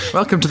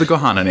Welcome to the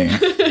Gohanani.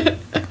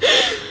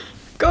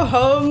 Go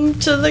home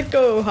to the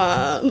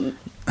Gohan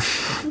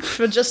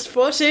for just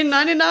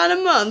 $14.99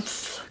 a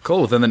month.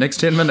 Call within the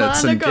next 10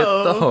 minutes and get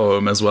the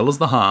home as well as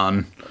the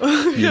Han.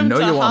 You know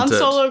you want Han it.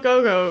 Solo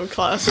Go-Go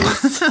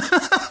classes.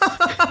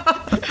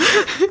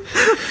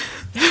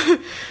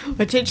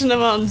 We're teaching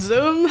them on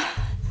Zoom.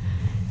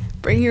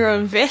 Bring your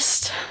own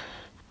vest.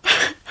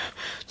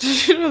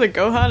 Did you know the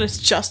Gohan is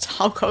just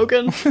Hulk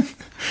Hogan?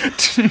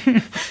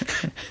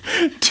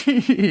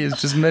 He's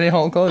just mini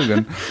Hulk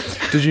Hogan.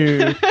 Did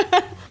you...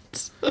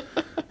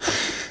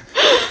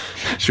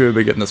 Should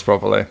we be getting this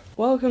properly?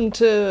 Welcome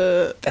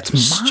to That's my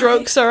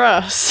Strokes Are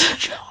Us.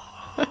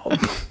 job.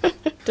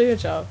 Do your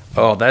job.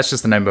 Oh, that's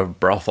just the name of a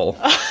brothel.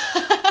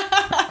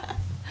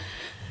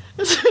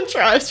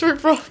 Drive-through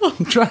brothel.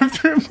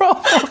 Drive-through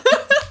brothel.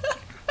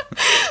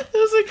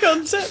 There's a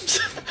concept.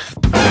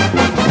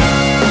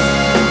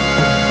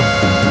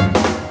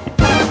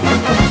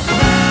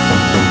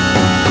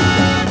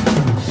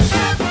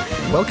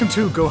 Welcome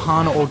to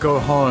Gohan or Go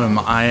Home.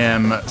 I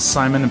am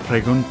Simon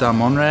Pregunta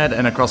Monrad,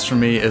 and across from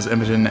me is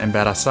Imogen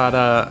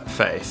Embarazada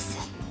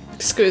Faith.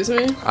 Excuse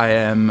me? I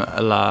am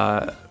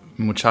la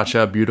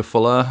muchacha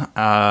beautifuler,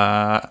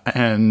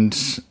 and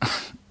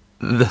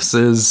this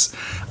is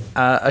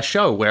a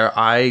show where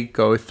I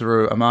go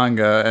through a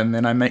manga and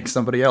then I make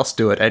somebody else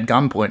do it at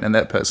gunpoint, and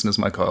that person is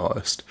my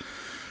co-host.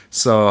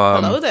 So,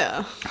 Hello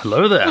there.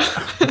 Hello there.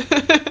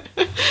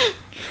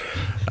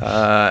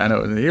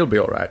 And he'll be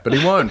alright, but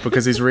he won't,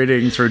 because he's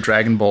reading through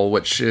Dragon Ball,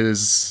 which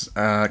is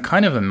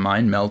kind of a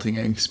mind-melting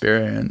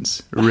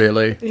experience,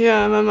 really.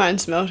 Yeah, my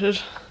mind's melted.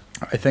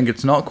 I think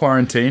it's not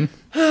quarantine.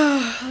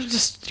 I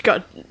just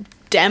got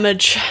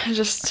damage. I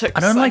just took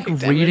I don't like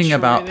psychic reading damage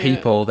about from reading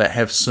people that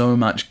have so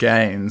much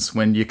gains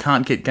when you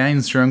can't get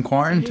gains during it. You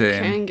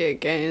quarantine. can get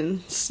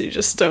gains. You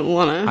just don't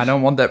want to. I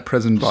don't want that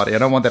prison body. I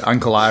don't want that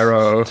Uncle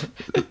Iroh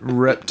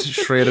ripped,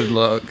 shredded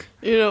look.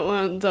 You don't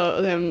want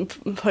them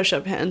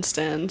push-up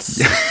handstands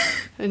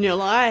in your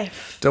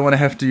life. Don't want to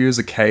have to use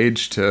a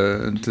cage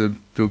to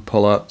do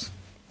pull-ups.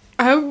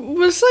 I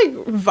was like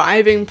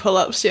vibing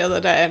pull-ups the other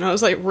day, and I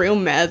was like real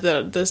mad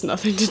that there's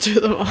nothing to do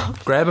them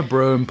off. Grab a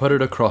broom, put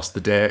it across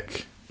the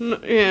deck. Break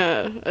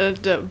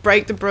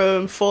the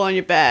broom, fall on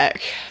your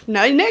back.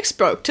 Now your neck's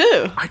broke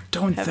too. I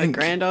don't Have a think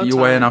grand old you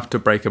weigh time. enough to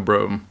break a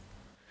broom.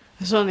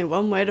 There's only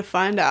one way to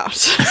find out.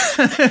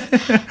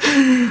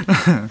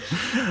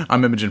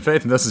 I'm Imogen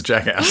Faith, and this is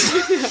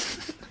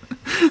Jackass.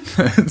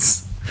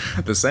 It's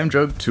the same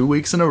joke 2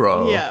 weeks in a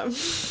row. Yeah.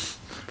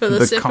 For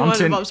the second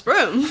one of Bob's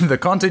broom. The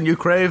content you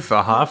crave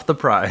for half the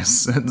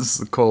price.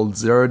 It's called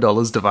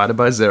 $0 divided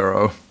by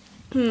 0.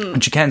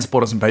 And you can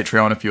support us on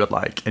Patreon if you would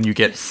like, and you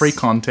get free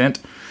content.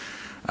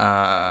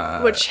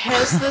 Which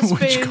has this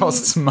Which been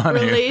costs money.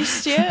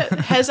 released yet?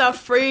 Has our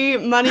free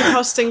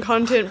money-costing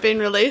content been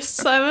released,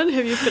 Simon?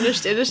 Have you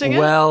finished editing it?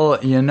 Well,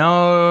 you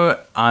know,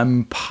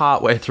 I'm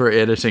partway through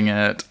editing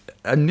it.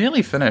 I'm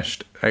nearly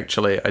finished,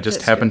 actually. I just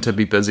That's happen good. to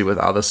be busy with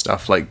other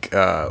stuff like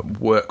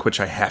work, which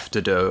I have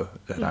to do,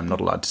 that I'm not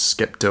allowed to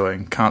skip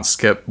doing. Can't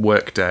skip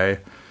work day.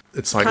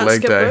 It's like Can't leg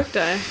skip day. work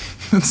day.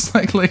 It's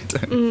like leg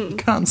day.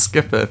 Can't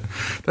skip it.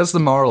 That's the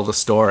moral of the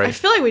story. I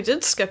feel like we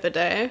did skip a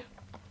day.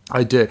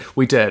 I did.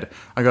 We did.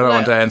 I got it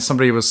one No. day, and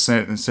somebody was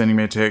sending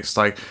me a text,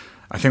 like,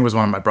 I think it was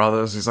one of my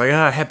brothers. He's like,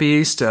 Happy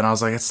Easter. And I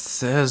was like, it's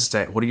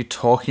Thursday. What are you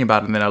talking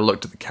about? And then I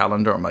looked at the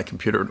calendar on my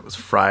computer, and it was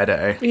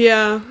Friday.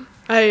 Yeah.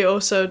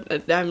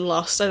 I'm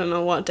lost. I don't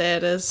know what day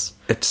it is.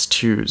 It's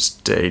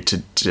Tuesday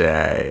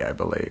today, I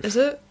believe. Is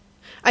it?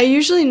 I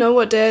usually know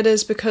what day it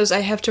is because I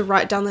have to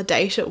write down the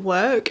date at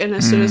work, and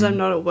as soon as I'm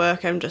not at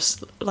work, I'm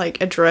just like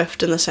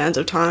adrift in the sands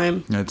of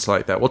time, It's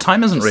like that. Well,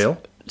 time isn't real.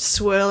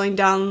 swirling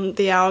down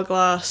the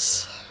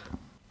hourglass.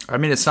 I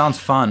mean, it sounds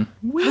fun.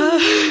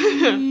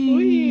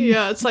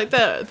 Yeah, it's like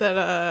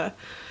that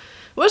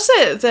what's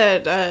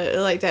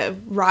that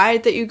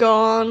ride that you go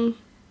on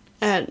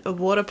at a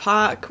water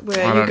park I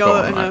where you don't go go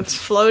on in a rides.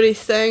 floaty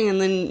thing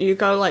and then you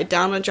go like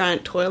down a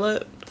giant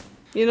toilet,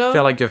 you know? I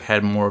feel like you've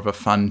had more of a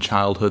fun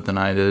childhood than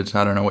I did.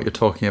 I don't know what you're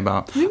talking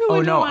about. Maybe I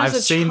went on one I've as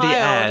a seen the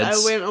child.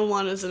 ads. I went on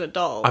one as an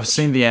adult. I've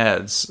seen the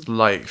ads,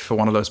 like, for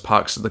one of those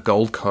parks at the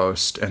Gold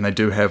Coast, and they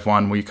do have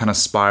one where you kind of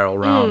spiral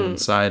around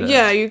inside it.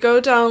 Yeah, you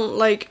go down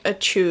like a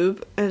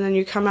tube and then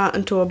you come out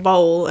into a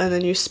bowl and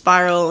then you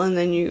spiral and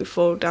then you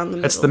fall down the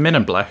middle. It's the Men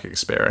in Black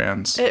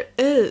experience. It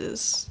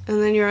is.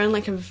 And then you're in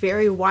like a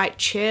very white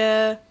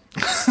chair.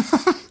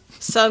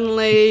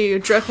 Suddenly you're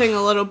dripping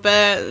a little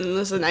bit and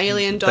there's an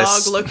alien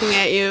dog looking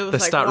at you with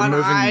like start one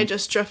removing- eye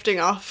just drifting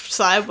off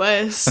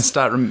sideways. And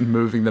start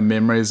removing the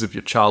memories of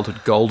your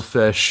childhood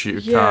goldfish. You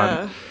Yeah.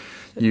 can't...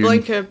 You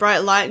Blink a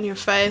bright light in your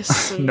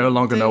face. And no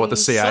longer know what the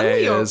then CIA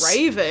suddenly you're is.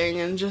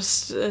 raving and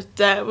just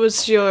that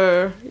was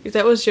your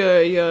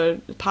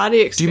party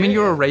experience. Do you mean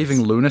you're a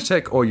raving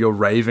lunatic, or you're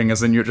raving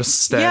as in you're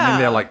just standing Yeah.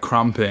 there like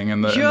crumping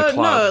in the You're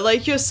club? no,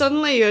 like you're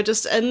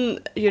just in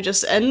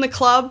the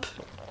club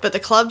but the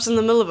club's in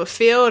the middle of a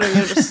field and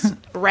you're just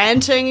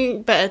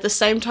ranting, but at the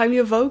same time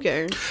you're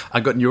voguing. I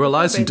got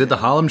neuralized and did the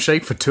Harlem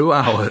Shake for 2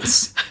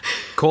 hours.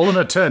 Call an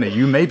attorney.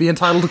 You may be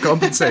entitled to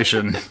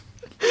compensation.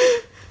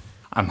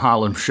 I'm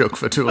Harlem shook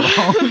for too long.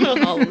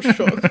 Harlem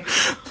shook.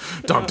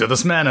 Doctor,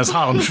 this man is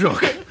Harlem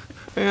shook.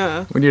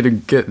 Yeah. We need to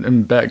get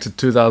him back to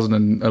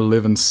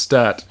 2011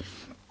 stat.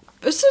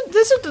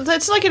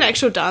 That's like an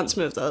actual dance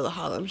move, though, the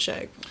Harlem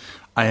Shake.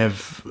 I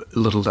have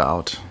little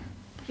doubt.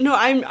 No,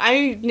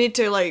 I need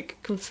to, like,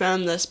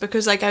 confirm this,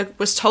 because, like, I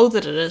was told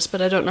that it is,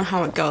 but I don't know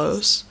how it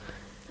goes.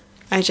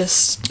 I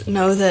just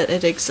know that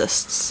it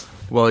exists.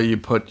 Well, you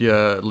put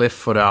your left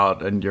foot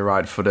out and your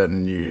right foot in,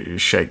 and you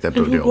shake that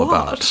booty all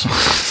about.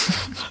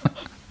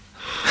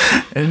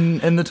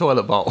 in the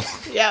toilet bowl.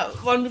 Yeah,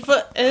 1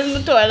 foot in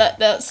the toilet.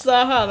 That's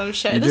the Harlem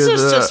Shake. This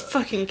is just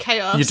fucking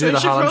chaos. You do the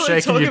Harlem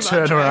Shake and you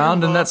turn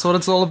around, and that's what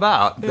it's all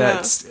about. Yeah.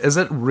 Is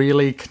it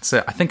really?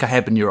 I think I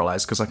have been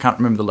neuralized because I can't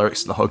remember the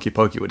lyrics to the Hokey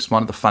Pokey, which is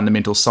one of the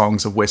fundamental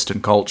songs of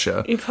Western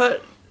culture. You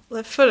put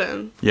left foot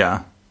in.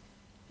 Yeah.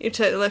 You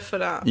take the left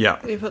foot out.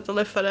 Yeah. You put the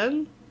left foot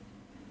in.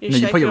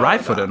 You put your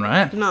right foot in,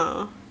 right?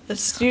 No.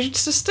 You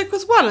just stick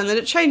with one and then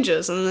it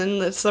changes and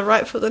then it's the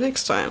right foot the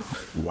next time.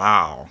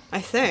 Wow.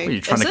 I think. Are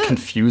you trying to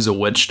confuse a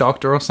witch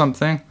doctor or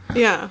something?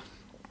 Yeah.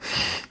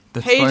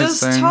 He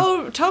just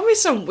told me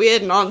some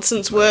weird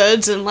nonsense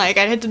words and like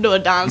I had to do a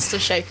dance to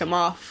shake him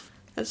off.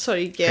 That's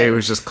what you get. He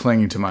was just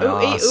clinging to my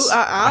ass.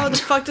 What the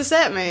fuck does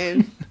that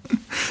mean?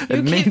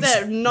 You keep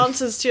that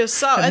nonsense to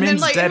yourself. It and means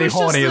then, like, daddy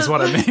horny is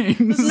what it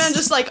means. This man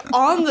just like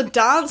on the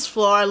dance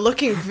floor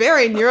looking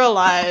very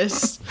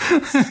neuralized,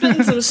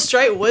 spitting some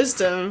straight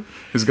wisdom.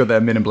 He's got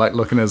that Men in Black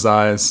look in his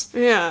eyes.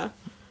 Yeah.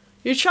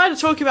 You try to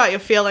talk about your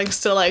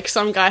feelings to like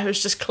some guy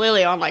who's just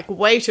clearly on like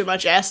way too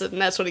much acid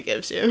and that's what he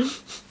gives you.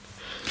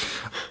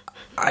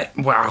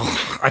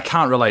 I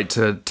can't relate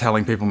to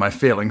telling people my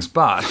feelings,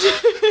 but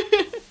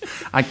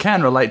I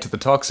can relate to the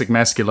toxic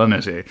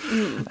masculinity.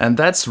 And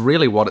that's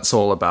really what it's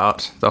all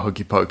about, the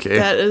Hokey Pokey.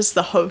 That is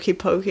the Hokey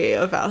Pokey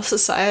of our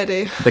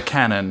society. The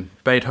canon.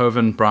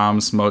 Beethoven,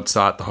 Brahms,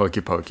 Mozart, the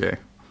Hokey Pokey.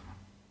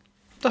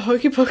 The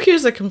Hokey Pokey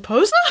is a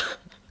composer?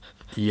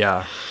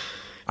 Yeah.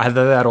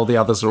 Either that or the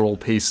others are all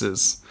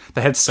pieces.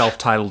 They had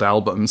self-titled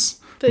albums.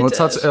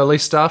 Mozart's early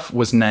stuff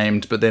was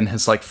named, but then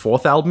his like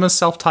 4th album is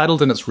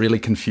self-titled and it's really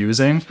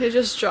confusing. He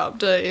just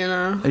dropped it, you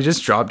know. He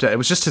just dropped it. It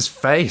was just his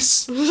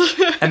face.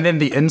 And then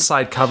the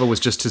inside cover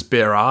was just his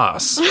bare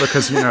ass.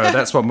 Because, you know,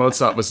 that's what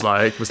Mozart was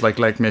like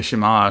Lake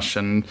Mishimash.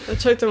 And it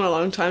took them a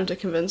long time to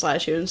convince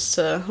iTunes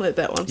to let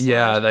that one slide.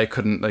 Yeah, they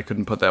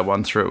couldn't put that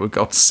one through. It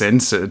got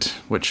censored,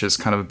 which is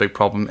kind of a big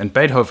problem. And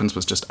Beethoven's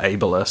was just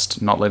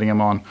ableist, not letting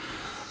him on.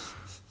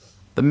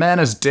 The man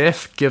is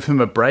deaf, give him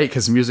a break.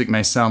 His music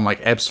may sound like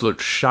absolute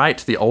shite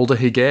the older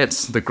he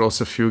gets. The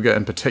Grosse Fuge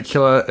in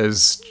particular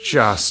is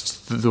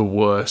just the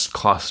worst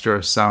cluster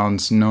of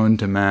sounds known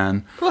to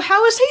man. Well,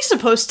 how is he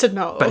supposed to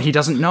know? But he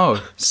doesn't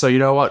know. So you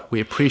know what?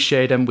 We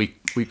appreciate him. We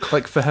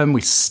click for him.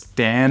 We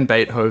stan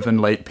Beethoven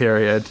late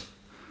period.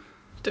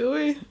 Do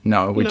we?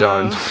 No, we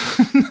don't.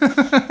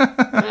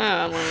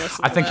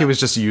 I think he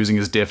was just using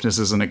his deafness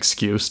as an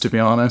excuse, to be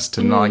honest,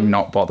 to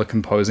not bother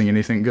composing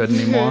anything good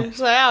anymore. It's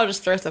like, I'll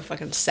just throw some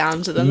fucking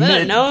sound to them. They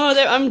don't know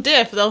I'm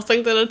deaf. They'll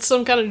think that it's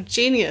some kind of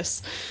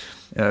genius.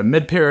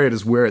 Mid-period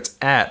is where it's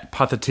at.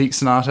 Pathétique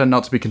Sonata,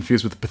 not to be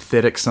confused with the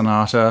Pathetic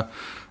Sonata,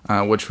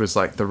 which was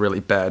like the really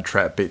bad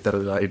trap beat that I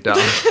laid down.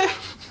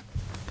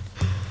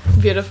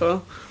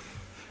 Beautiful.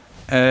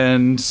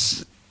 And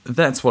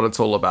that's what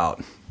it's all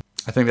about.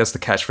 I think that's the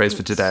catchphrase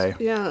for today.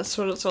 Yeah, that's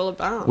what it's all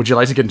about. Would you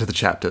like to get into the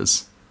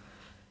chapters?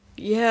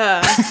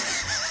 Yeah.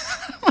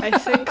 I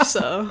think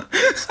so.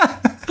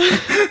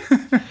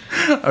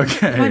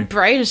 Okay. My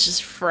brain is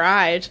just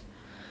fried.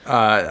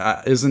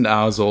 Isn't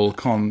ours all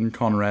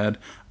Conrad?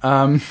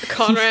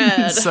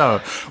 Conrad.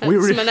 So that's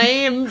my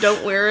name.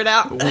 Don't wear it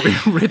out. We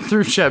read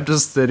through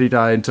chapters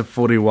 39 to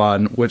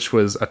 41, which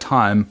was a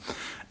time.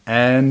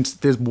 And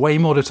there's way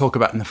more to talk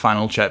about in the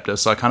final chapter,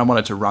 so I kind of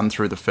wanted to run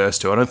through the first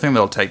two. I don't think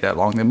they'll take that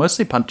long. They're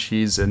mostly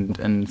punchies and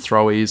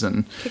throwies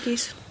and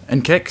kickies.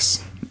 And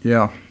kicks.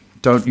 Yeah.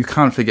 You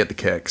can't forget the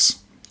kicks.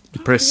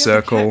 You press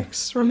circle.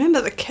 Remember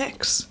the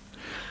kicks.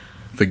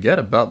 Forget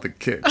about the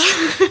kicks.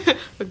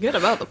 Forget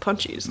about the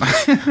punchies.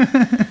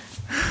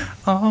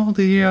 All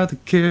the other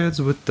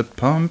kids with the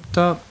pumped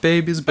up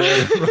babies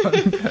better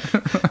run.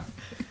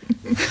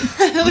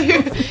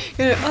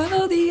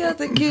 All the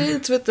other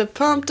kids with the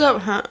pumped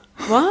up, huh?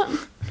 What?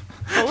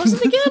 What was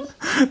it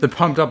again? The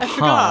pumped up,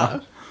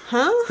 huh?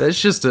 Huh? That's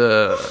just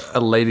a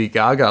Lady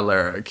Gaga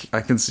lyric.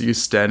 I can see you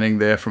standing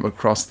there from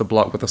across the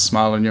block with a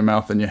smile on your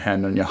mouth and your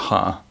hand on your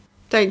huh.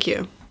 Thank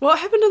you. What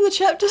happened in the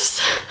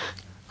chapters?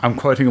 I'm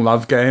quoting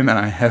Love Game and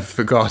I have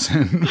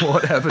forgotten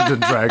what happened in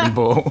Dragon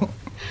Ball.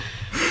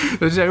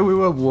 The day we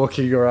were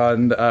walking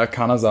around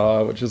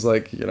Kanazawa, which is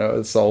like, you know,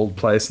 this old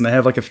place, and they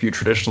have like a few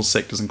traditional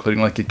sectors,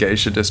 including like a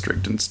geisha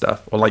district and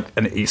stuff, or like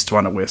an east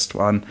one, a west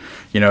one,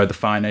 you know, the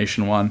Fire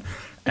Nation one.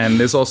 And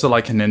there's also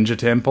like a ninja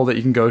temple that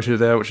you can go to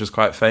there, which is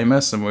quite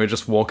famous. And we were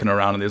just walking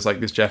around, and there's like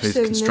these Japanese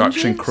So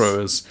construction ninjas?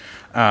 crews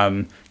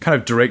kind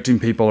of directing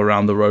people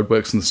around the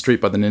roadworks in the street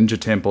by the ninja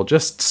temple,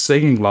 just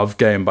singing Love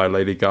Game by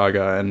Lady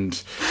Gaga.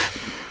 And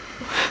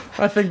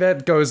I think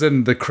that goes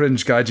in the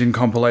cringe gaijin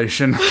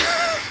compilation.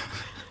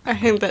 I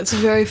think that's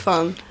very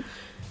fun.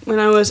 When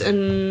I was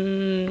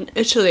in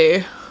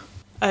Italy,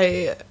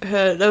 I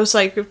heard there was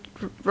like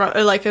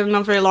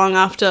not very long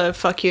after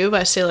 "Fuck You"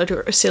 by Celia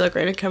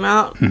Green had come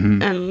out,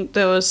 and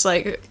there was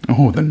like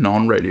Oh, the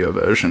non-radio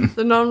version.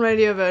 the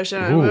non-radio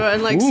version. And we were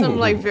in like some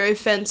like Ooh. very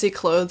fancy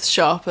clothes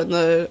shop, and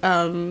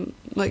the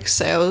like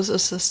sales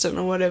assistant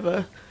or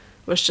whatever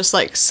was just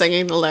like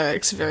singing the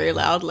lyrics very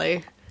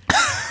loudly,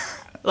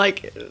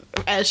 like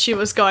as she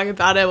was going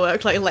about her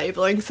work, like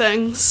labeling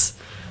things.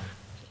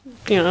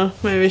 You know,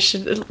 maybe she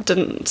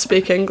didn't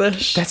speak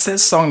English. That's that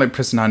song like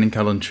Presenting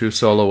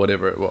Calanchuso or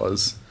whatever it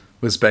was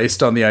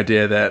based on the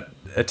idea that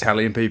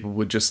Italian people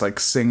would just like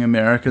sing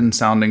American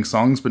sounding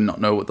songs but not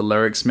know what the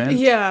lyrics meant.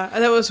 Yeah,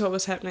 that was what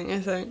was happening,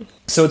 I think.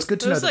 So it's good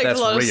to There know was that like that's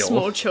a lot real. of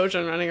small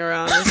children running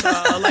around as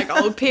well, like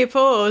old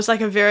people. It was like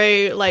a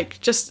very,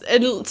 like, just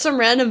in some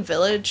random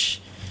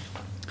village.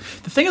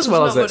 The thing as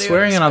well is not that what you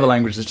swearing in expect. other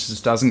languages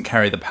just doesn't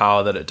carry the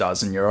power that it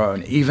does in your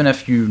own, even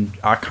if you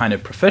are kind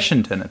of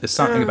proficient in it. There's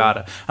something about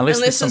it,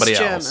 unless there's somebody it's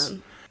German. else.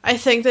 I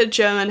think that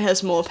German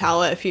has more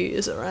power if you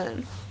use it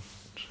right.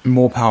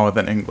 More power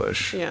than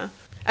English. Yeah.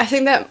 I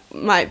think that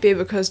might be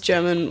because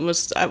German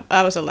was...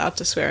 I was allowed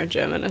to swear in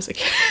German as a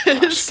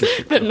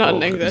kid, but not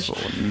in English.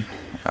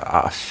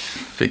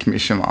 Fick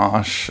mich im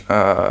Arsch.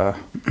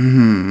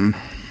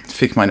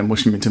 Fick meine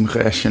Muschi mit dem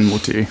Rächen,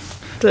 Mutti.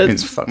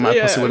 Means fuck my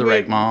pussy with a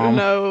rake, mom.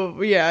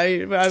 No, yeah,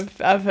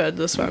 I've heard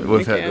this one.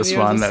 We've heard this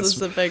one. This That's is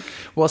the big...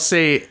 Well,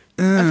 see,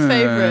 A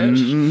favourite.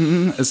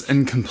 is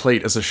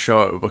incomplete as a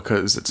show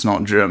because it's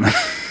not German.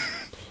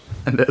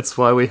 And that's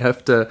why we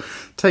have to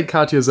take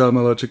Katya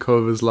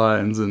Zalmalochikova's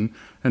lines and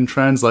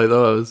translate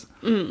those.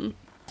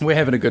 We're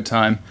having a good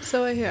time.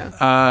 So I hear.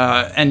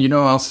 And you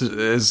know who else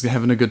is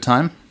having a good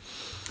time?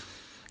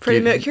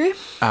 Freddie Mercury?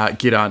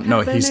 Giran. No,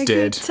 Having he's a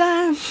dead. good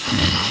time.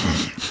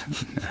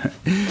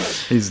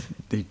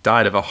 He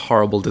died of a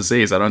horrible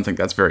disease. I don't think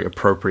that's very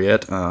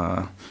appropriate.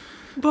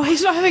 Well,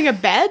 he's not having a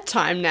bad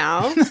time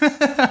now.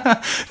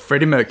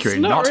 Freddie Mercury,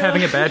 It's not not really-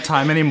 having a bad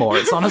time anymore.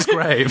 It's on his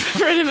grave.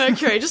 Freddie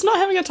Mercury, just not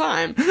having a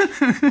time.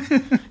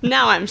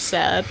 Now I'm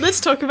sad. Let's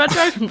talk about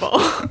Dragon Ball.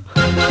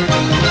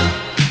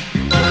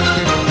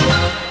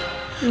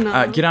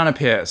 Giran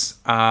appears,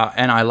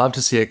 and I love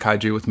to see a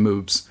kaiju with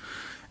moobs.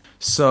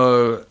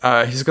 So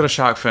he's got a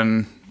shark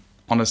fin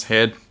on his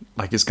head,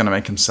 like he's going to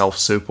make himself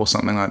soup or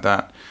something like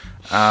that.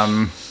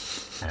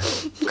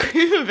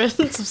 Cream of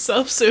essence of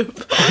self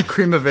soup.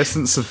 Cream of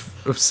essence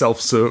of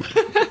self soup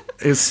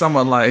is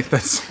someone like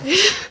that's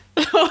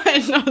Oh, I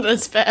know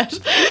that's bad.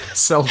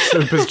 self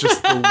soup is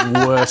just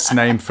the worst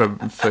name for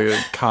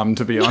cum,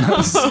 to be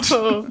honest.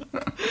 Oh,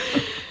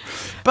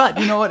 But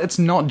you know what? It's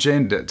not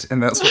gendered,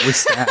 and that's what we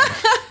stand.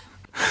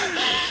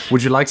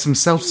 Would you like some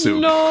self soup?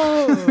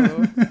 no.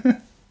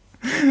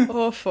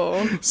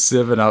 Awful.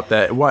 7 up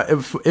that. What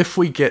if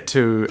we get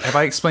to? Have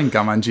I explained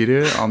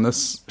gamanjiru on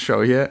this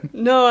show yet?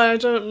 No, I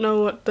don't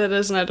know what that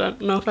is, and I don't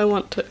know if I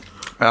want to.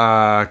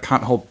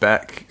 Can't hold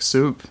back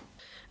soup.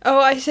 Oh,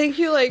 I think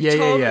you like Yeah,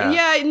 told yeah.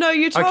 Yeah, no,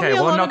 you told Okay, me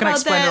a well, I'm lot not gonna about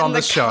explain that it on in the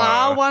this show.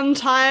 car one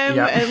time,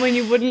 Yep. and when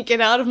you wouldn't get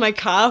out of my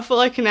car for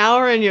like an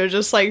hour, and you were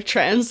just like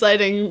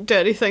translating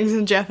dirty things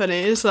in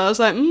Japanese. So I was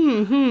like,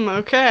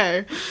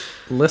 okay.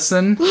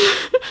 Listen,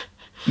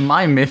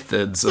 my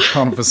methods of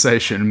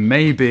conversation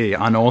may be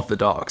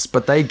unorthodox,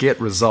 but they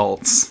get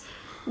results.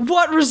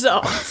 What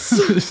results?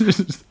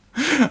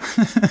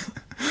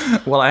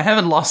 Well, I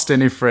haven't lost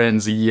any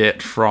friends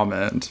yet from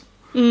it.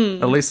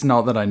 At least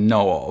not that I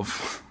know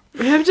of.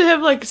 We have to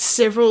have like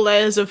several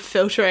layers of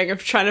filtering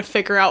of trying to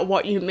figure out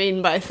what you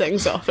mean by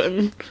things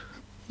often.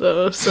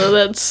 So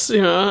that's,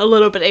 a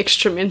little bit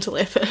extra mental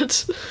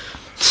effort.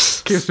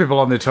 Keeps people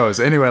on their toes.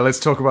 Anyway, let's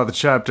talk about the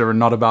chapter and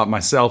not about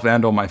myself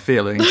and or my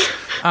feelings.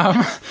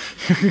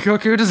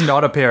 Goku does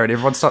not appear and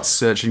everyone starts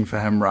searching for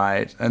him,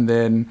 right? And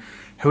then,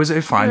 who is it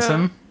who finds Yeah.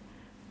 him?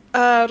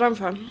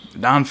 Ranfan.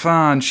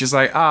 Nanfan. She's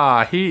like,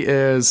 he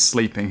is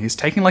sleeping. He's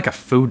taking like a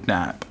food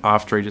nap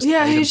after he just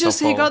Yeah, ate he himself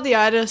he got full. the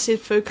itis, he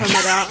had food coming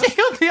out. He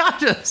got the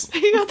itis.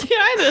 He got the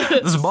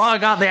itis. This boy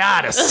got the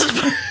itis.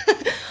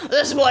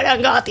 This boy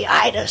done got the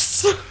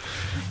itis.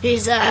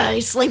 He's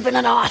sleeping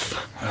it off.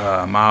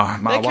 My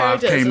That wife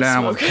character is came a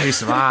down with a smoker.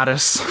 case of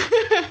itis.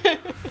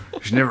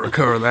 She never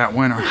recovered that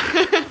winter.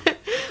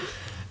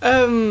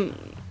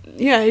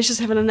 Yeah, he's just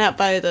having a nap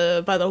by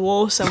the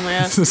wall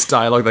somewhere. This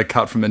dialogue they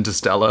cut from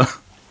Interstellar.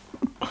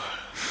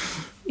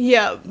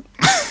 Yeah.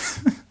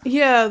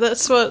 Yeah,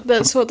 that's what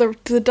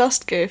the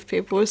dust gave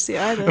people was the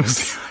It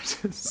itis. was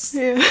the itis.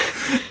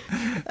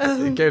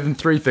 Yeah. It gave them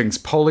 3 things: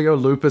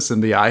 polio, lupus,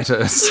 and the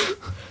itis.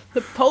 The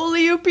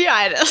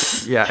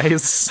poliupitis. Yeah,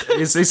 he's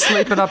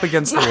sleeping up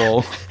against the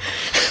wall.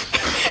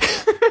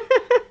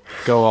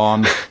 Go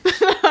on.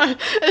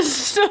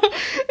 It's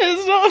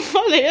not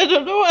funny. I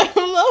don't know why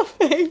I'm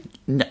laughing.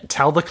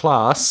 Tell the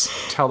class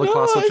what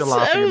you're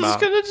laughing I was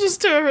about. gonna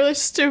just do a really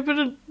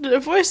stupid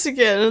voice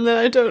again, and then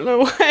I don't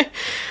know why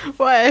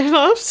I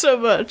laughed so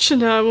much,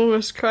 and now I'm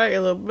almost crying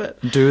a little bit.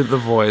 Do the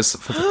voice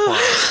for the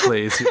class,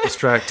 please. You're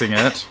distracting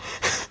it.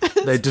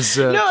 They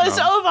deserve No, to it's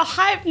know.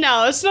 overhyped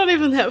now. It's not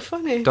even that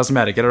funny. Doesn't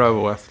matter. Get it over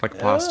with, like a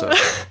plaster.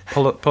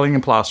 Pulling a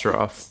plaster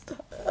off.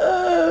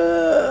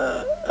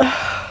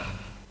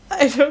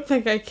 I don't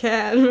think I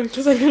can,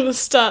 because I'm gonna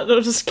start and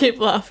I'll just keep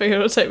laughing.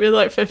 It'll take me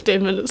like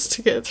 15 minutes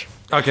to get through.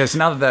 Okay, so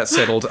now that that's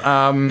settled,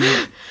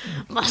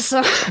 My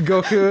son,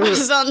 Goku. my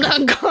son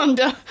done calm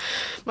down.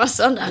 My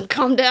son done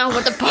calm down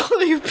with the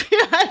polio.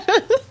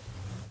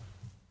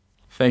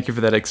 Thank you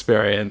for that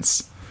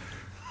experience.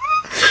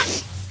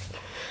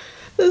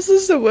 This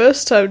is the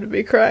worst time to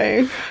be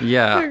crying.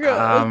 Yeah.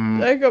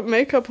 I got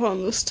makeup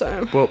on this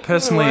time. Well, I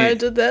personally, don't know why I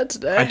did that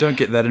today. I don't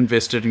get that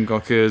invested in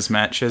Goku's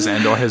matches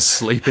and or his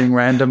sleeping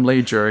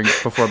randomly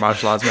before a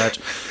martial arts match.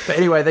 But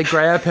anyway, they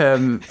grab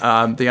him.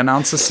 The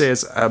announcer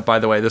says, by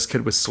the way, this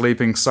kid was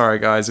sleeping. Sorry,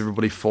 guys.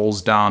 Everybody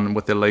falls down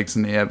with their legs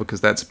in the air because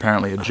that's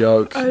apparently a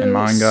joke I in didn't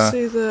manga.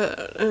 see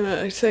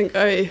that. I think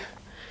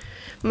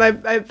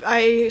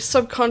I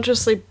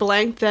subconsciously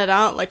blanked that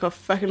out like a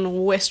fucking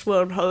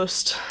Westworld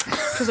host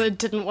because I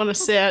didn't want to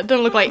see it. It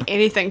didn't look like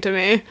anything to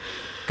me.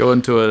 Go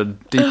into a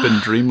deep and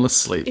dreamless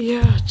sleep.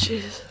 Yeah,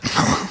 jeez.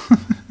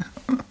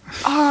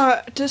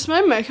 Does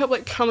my makeup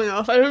like coming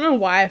off? I don't know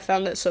why I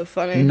found it so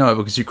funny. No,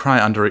 because you cry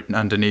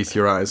underneath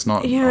your eyes,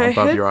 not Yeah, above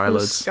I had your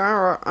eyelids.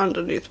 mascara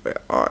underneath my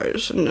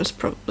eyes, and it's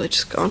probably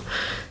just gone.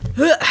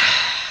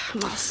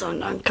 My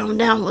son done come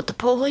down with the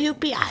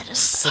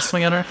polioitis.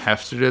 Personally, I don't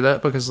have to do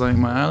that because like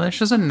my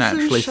eyelashes are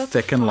naturally shut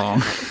the thick and fuck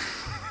long.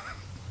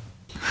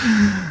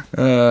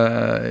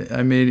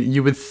 I mean,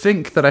 you would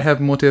think that I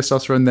have more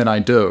testosterone than I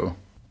do.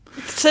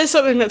 Say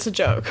something that's a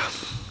joke.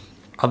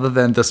 Other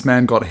than this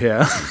man got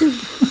hair.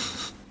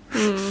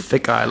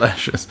 Thick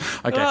eyelashes.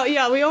 Okay. Well,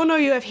 yeah, we all know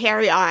you have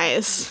hairy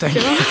eyes. Thank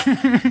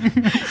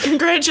you.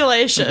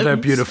 Congratulations. They're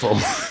beautiful.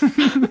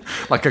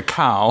 Like a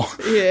cow.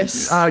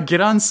 Yes.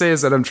 Giran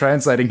says that I'm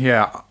translating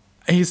here.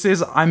 He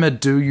says, I'm a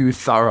do you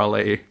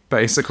thoroughly,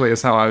 basically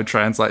is how I would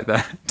translate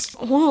that.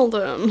 Well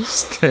then.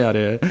 Get out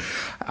of here.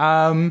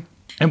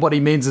 And what he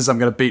means is I'm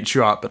going to beat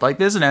you up. But like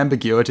there's an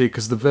ambiguity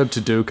because the verb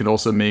to do can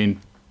also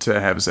mean to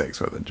have sex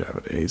with in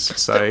Japanese.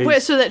 So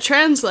Wait, so that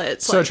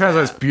translates. So like it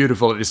translates that.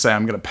 beautiful to say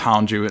I'm going to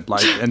pound you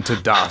like into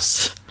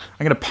dust.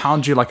 I'm going to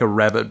pound you like a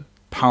rabbit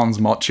pounds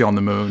mochi on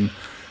the moon.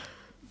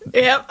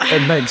 Yep.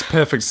 It makes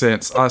perfect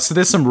sense. So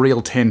there's some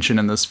real tension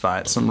in this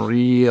fight. Some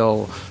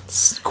real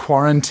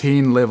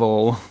quarantine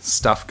level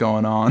stuff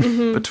going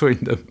on between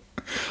them.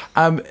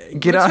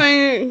 Get up.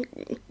 Between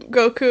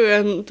Goku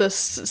and this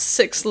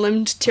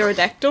six-limbed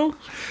pterodactyl.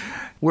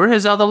 Where are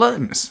his other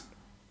limbs?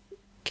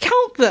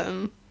 Count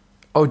them.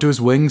 Oh, do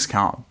his wings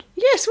count?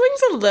 Yes,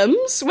 wings are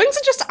limbs. Wings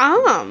are just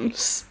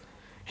arms.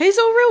 He's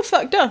all real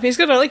fucked up. He's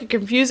got a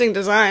confusing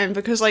design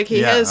because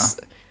he Yeah. has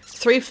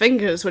 3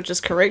 fingers, which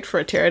is correct for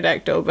a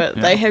pterodactyl, but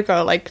they have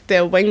got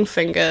their wing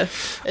finger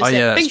is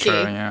their that's pinky.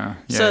 true. Yeah.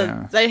 So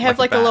yeah. they have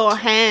Like a bat. little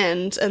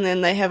hand, and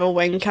then they have a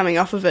wing coming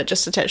off of it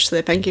just attached to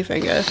their pinky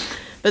finger.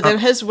 But then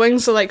his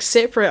wings are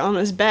separate on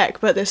his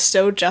back, but they're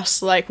still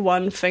just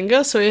one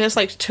finger. So he has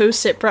 2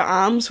 separate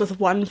arms with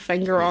 1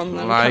 finger on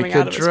them Like coming a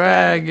out of his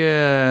back.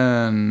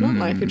 dragon. Not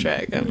like a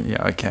dragon.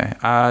 Yeah, okay.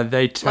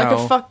 They tell... Like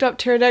a fucked up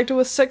pterodactyl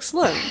with 6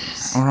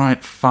 limbs. All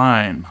right,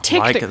 fine.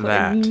 Technically, Like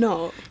that.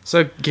 no.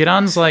 So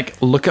Giran's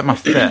look at my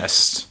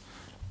fist.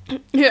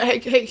 Yeah, hey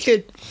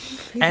kid.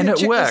 And it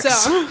Check works.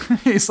 this out.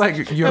 He's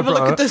like, yo, Have a bro,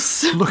 look at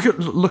this.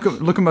 Look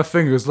at my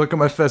fingers. Look at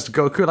my fist.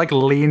 Goku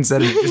leans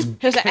in and just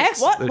He's like,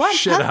 kicks what? the What?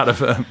 shit Huh? out of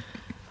him.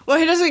 Well,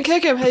 he doesn't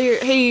kick him.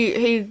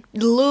 He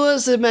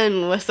lures him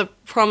in with the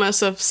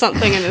promise of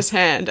something in his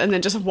hand, and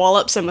then just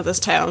wallops him with his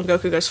tail, and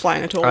Goku goes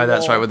flying into a wall. Oh,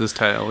 that's right, with his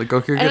tail.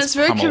 Goku And gets it's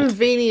very pummeled.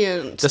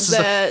 convenient. This is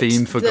a that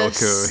theme for this-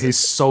 Goku. He's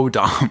so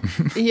dumb.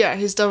 Yeah,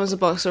 he's dumb as a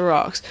box of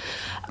rocks.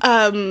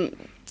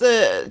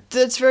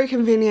 It's very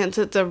convenient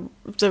that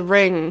the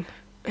ring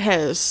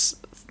has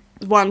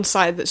one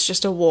side that's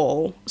just a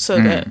wall, so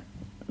that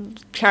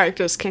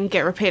characters can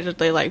get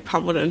repeatedly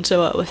pummeled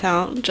into it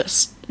without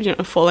just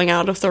falling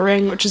out of the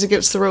ring, which is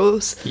against the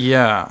rules.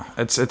 Yeah,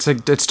 it's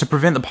to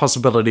prevent the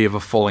possibility of a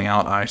falling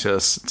out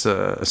itis. It's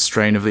a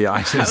strain of the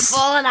itis.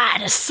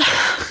 Fallinitis.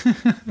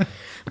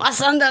 My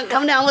son done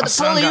come down with the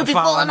son polio, got be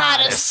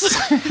fallinitis.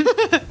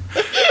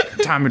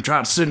 Time you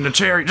tried to sit in the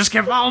chair, you just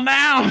kept falling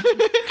down.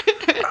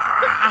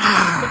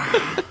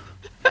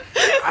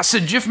 I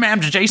said, Jeff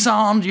Ma'am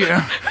Jason,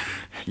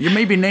 you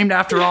may be named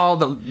after all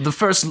the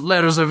first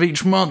letters of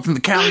each month in the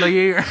calendar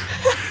year,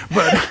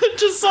 but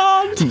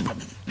Jason.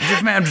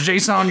 Jeff Ma'am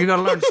Jason, you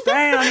gotta learn to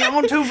stand on your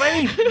own 2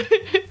 feet.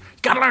 You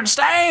gotta learn to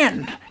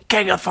stand.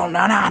 Can't get falling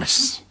down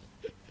honest.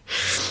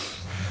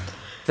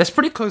 That's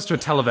pretty close to a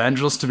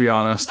televangelist, to be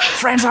honest.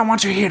 Friends, I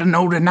want you here to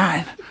know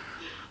tonight.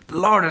 The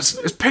Lord is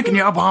picking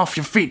you up off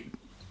your feet.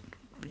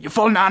 You're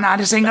falling down,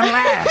 this ain't gonna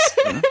last.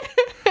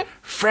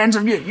 friends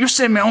of you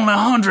send me only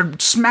 100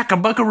 smacker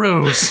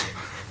buckaroos.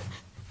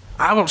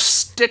 I will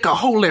stick a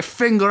holy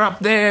finger up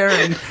there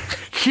and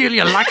heal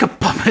you like a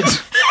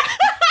puppet.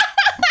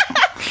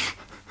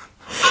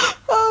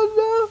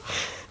 Oh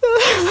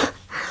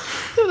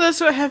no.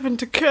 That's what happened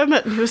to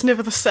Kermit, and he was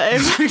never the same.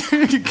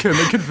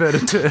 Kermit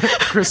converted to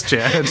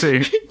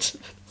Christianity.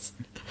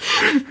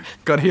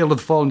 Got healed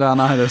with fallen down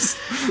itis.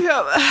 Yep,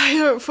 I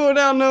don't fall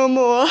down no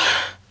more.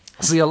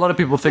 See, a lot of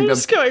people think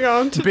What's that going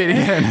on Benny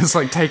today? Hinn is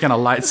like taking a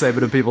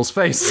lightsaber to people's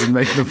faces and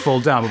making them fall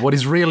down, but what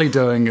he's really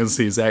doing is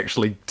he's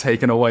actually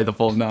taking away the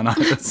fallen down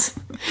itis.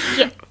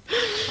 Yep.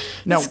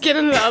 Now, Let's get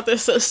it out of their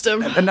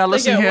system. and now They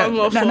listen get here. one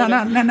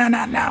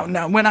more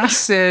No. When I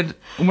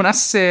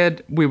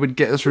said we would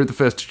get through the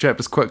first 2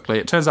 chapters quickly,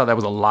 it turns out that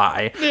was a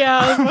lie.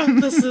 Yeah,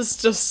 well, this is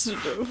just...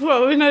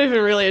 Well, we're not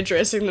even really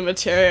addressing the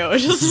material. We're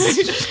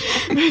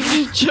just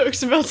making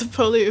jokes about the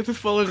polio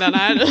falling down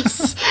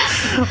itis.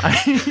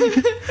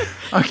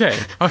 Okay.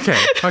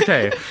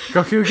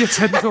 Goku gets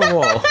hit into a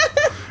wall.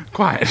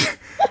 Quiet.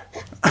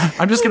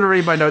 I'm just going to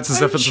read my notes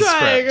as if it's a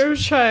script. I'm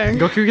trying.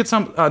 Goku gets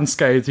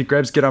unscathed. He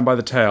grabs Giran by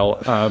the tail.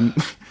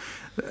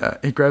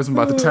 He grabs him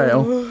by the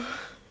tail.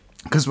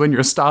 Because when you're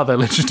a star, they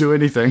let you do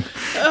anything.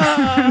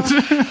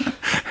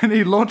 And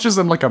he launches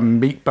him like a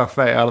meat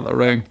buffet out of the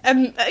ring.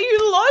 And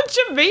you launch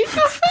a meat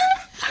buffet?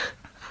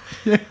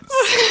 Yes.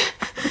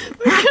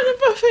 What kind of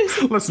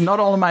buffets? Listen, not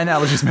all of my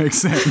analogies make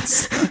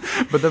sense.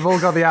 But they've all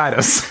got the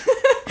itis.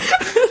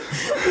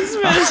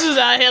 This man's just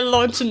out here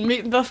launching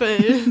meat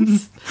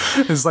buffets.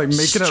 It's like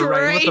making it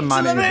rain with the Straight to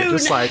money. the But moon.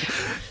 just like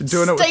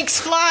doing it with... Steaks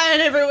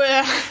flying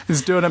everywhere.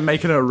 He's doing it,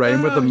 making it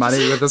rain with the money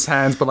with his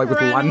hands, but like with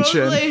Random old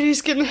luncheon.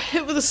 ladies getting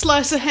hit with a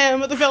slice of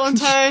ham at the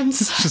Valentine's.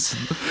 Just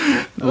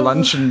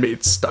luncheon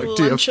meat stuck to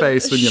your Luncheon.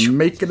 face when you're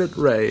making it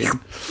rain.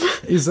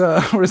 He's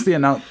where's the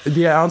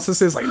announcer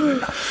says like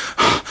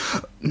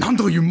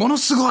Nando you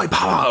monosugoi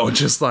power, or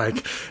just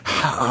like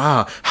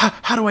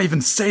how do I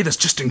even say this?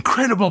 Just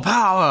incredible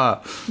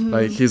power.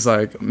 Like he's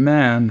like,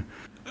 man,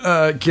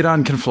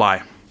 Giran can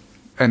fly.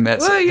 And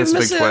that's Well, you a big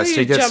missed it. twist.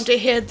 You jumped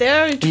ahead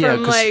there from Yeah,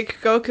 'cause- like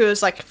Goku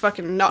is like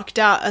fucking knocked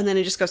out, and then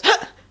he just goes,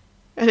 huh!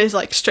 And he's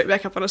like straight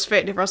back up on his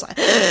feet, and everyone's like,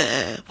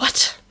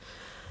 what?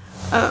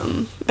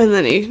 And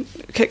then he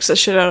kicks the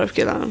shit out of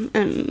Giran,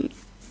 and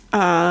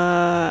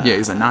yeah,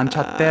 he's a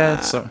non-chat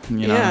there, so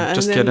you know, yeah, and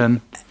just then- get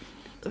in.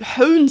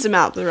 hoons him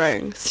out the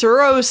ring,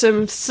 throws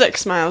him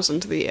 6 miles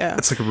into the air.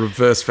 It's like a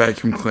reverse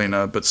vacuum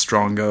cleaner, but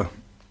stronger.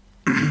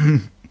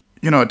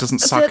 You know, it doesn't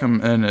suck That- him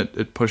in;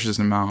 it pushes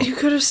him out. You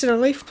could have seen a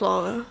leaf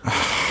blower.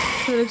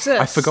 It exists.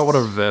 I forgot what a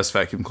reverse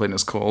vacuum cleaner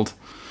is called.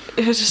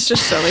 It's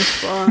just a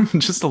leaf blower.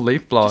 Just a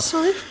leaf blower. Just a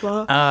leaf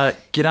blower.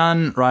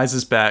 Giran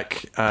rises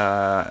back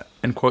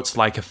in quotes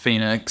like a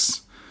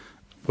phoenix,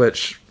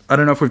 which I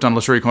don't know if we've done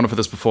literary corner for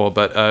this before,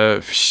 but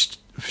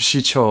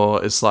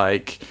Shicho is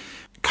like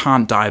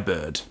can't die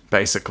bird,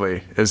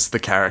 basically, is the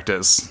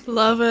characters.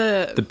 Love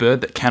it. The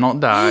bird that cannot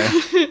die.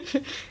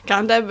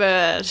 Can't die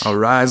bird. I'll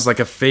rise like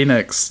a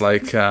phoenix,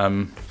 like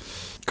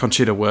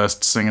Conchita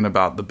Wurst singing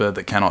about the bird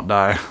that cannot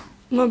die.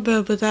 What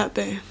bird would that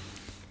be?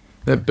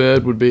 That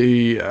bird would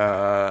be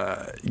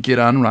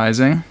Giran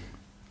rising,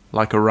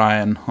 like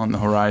Orion on the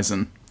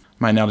horizon.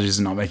 My analogies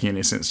are not making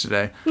any sense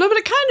today. No, but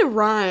it kind of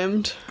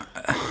rhymed.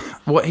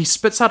 Well, he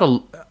spits out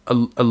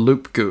a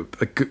loop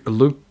goop. A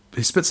loop.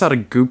 He spits out a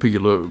goopy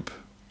loop.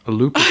 A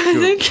loop of goop.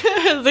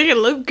 I think a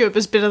loop goop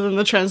is better than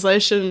the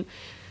translation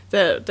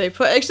that they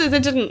put. Actually, they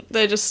didn't.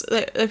 They just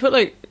they put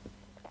like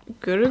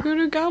guru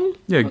guru gum.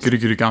 Yeah, guru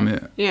guru gum.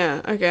 Yeah.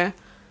 Yeah. Okay.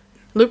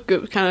 Loop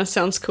goop kind of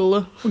sounds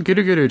cooler. Well,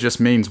 guru guru just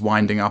means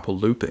winding up or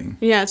looping.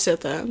 Yeah, it said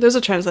that. There's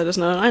a translator's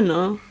note. I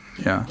know.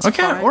 Yeah. It's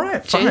Okay. fine. All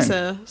right. Fine.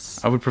 Jesus.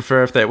 I would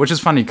prefer if they, which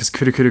is funny because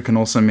kuru kuru can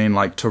also mean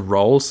like to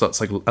roll. So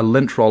it's like a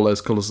lint roller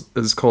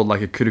is called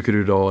like a kuru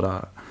kuru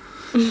dora.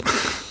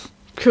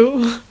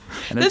 Cool.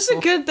 And That's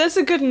it's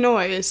a good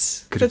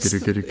noise. Kuru That's-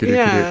 kuru kuru kuru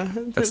yeah,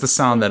 kuru. That's the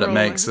sound that it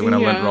makes when a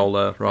lint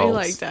roller rolls. I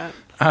like that.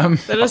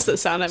 That is the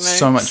sound it makes.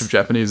 So much of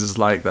Japanese is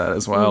like that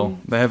as well.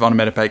 They have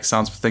onomatopoeic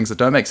sounds for things that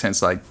don't make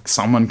sense. Like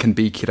someone can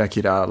be kira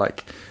kira,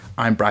 like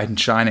I'm bright and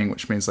shining,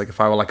 which means like if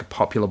I were like a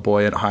popular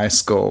boy at high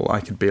school, I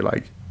could be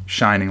like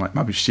shining like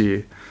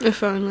Mabushi,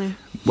 If only.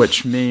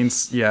 which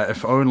means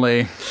if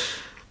only.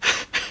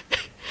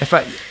 If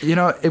I,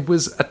 it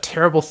was a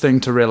terrible thing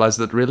to realize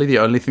that really the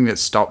only thing that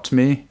stopped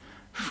me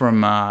from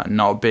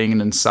not being an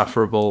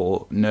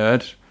insufferable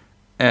nerd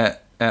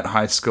at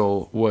high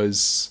school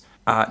was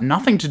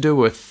nothing to do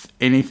with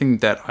anything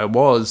that I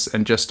was,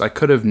 and just I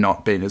could have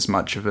not been as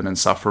much of an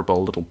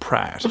insufferable little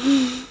prat.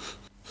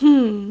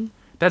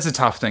 That's a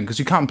tough thing because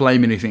you can't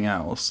blame anything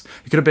else.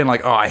 You could have been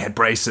like, oh, I had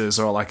braces,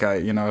 or like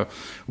I,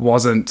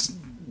 wasn't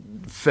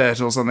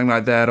fit or something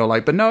like that, or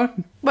like, but no.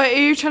 Wait,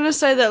 are you trying to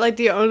say that like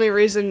the only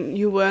reason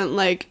you weren't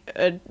like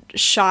a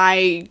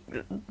shy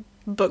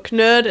book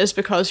nerd is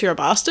because you're a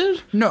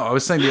bastard? No, I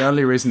was saying the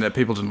only reason that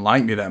people didn't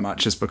like me that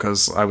much is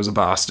because I was a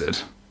bastard.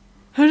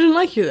 Who didn't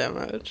like you that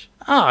much?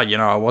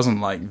 I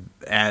wasn't like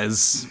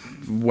as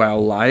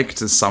well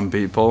liked as some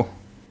people.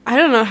 I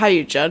don't know how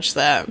you judge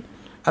that.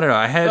 I don't know.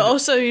 I had But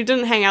also, you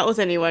didn't hang out with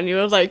anyone. You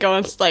would like go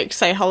and like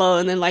say hello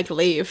and then like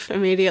leave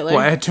immediately.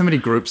 well, I had too many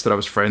groups that I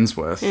was friends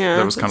with. Yeah,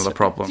 That was kind of the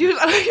problem. Your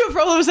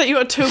problem was that you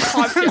were too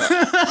popular,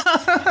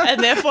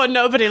 and therefore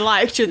nobody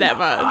liked you that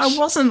much. I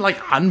wasn't like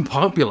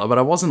unpopular, but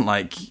I wasn't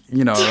like,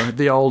 you know,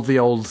 the old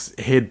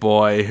head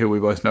boy who we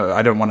both know.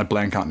 I don't want to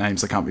blank out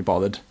names. I can't be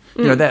bothered.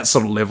 You know, that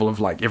sort of level of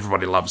like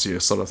everybody loves you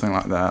sort of thing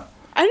like that.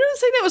 I don't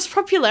think that was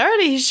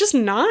popularity. He's just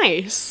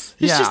nice.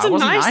 He's just I a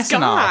wasn't nice guy.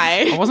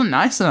 enough. I wasn't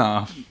nice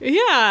enough.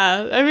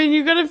 Yeah, I mean,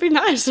 you gotta be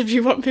nice if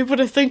you want people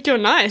to think you're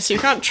nice. You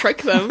can't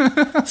trick them.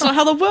 That's not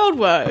how the world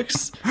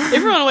works.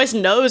 Everyone always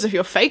knows if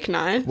you're fake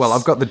nice. Well,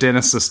 I've got the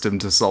Dennis system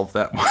to solve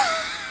that one.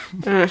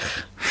 Ugh.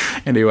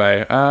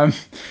 Anyway,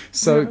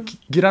 so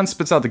Giran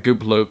spits out the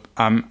goop loop.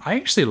 I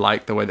actually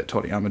like the way that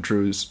Toriyama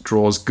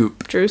draws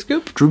goop. Drew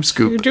Scoop? Droop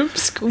scoop. Droop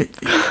Scoop.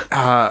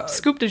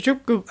 Scoop the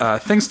Droop Goop.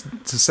 Things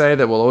to say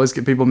that will always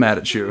get people mad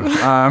at you.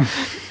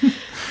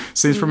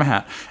 Scenes from a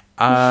hat.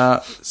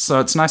 So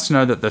it's nice to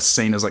know that this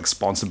scene is like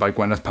sponsored by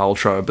Gwyneth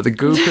Paltrow, but the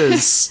goop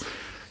is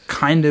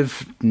kind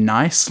of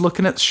nice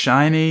looking. It's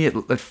shiny.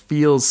 It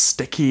feels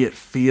sticky. It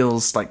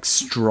feels like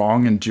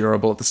strong and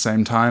durable at the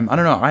same time. I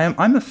don't know.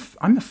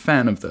 I'm a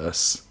fan of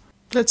this.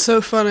 That's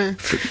so funny.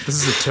 This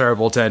is a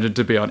terrible tangent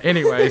to be on.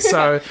 Anyway,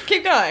 so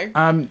Keep going.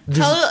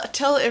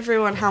 Tell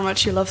everyone how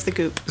much you love the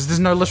goop. there's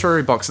no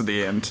literary box at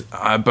the end,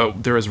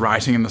 but there is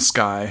writing in the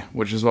sky,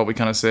 which is what we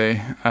kind of see,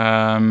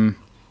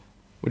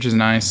 which is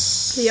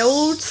nice. The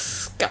old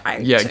sky.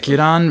 Yeah, thing.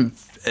 Giran.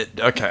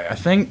 Okay, I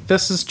think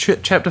this is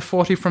chapter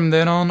 40 from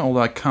then on,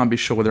 although I can't be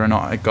sure whether or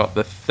not I got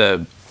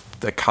the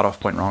cutoff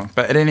point wrong.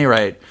 But at any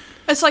rate,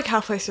 It's like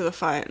halfway through the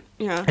fight.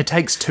 Yeah. it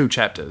takes 2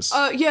 chapters.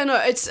 Yeah,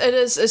 no,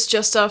 it's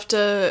just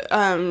after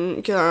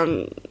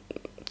Giran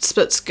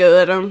spits goo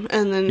at him,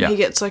 and then Yeah. he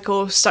gets like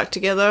all stuck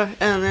together,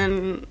 and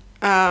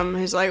then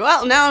he's like,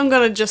 "Well, now I'm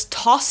gonna just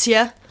toss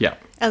you," Yeah.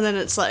 and then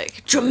it's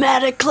like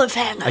dramatic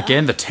cliffhanger.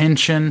 Again, the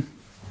tension,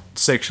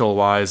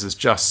 sexual-wise, is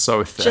just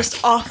so thick.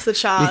 Just off the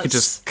charts. You could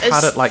just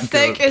cut it like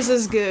thick goo. as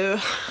his goo.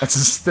 It's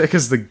as thick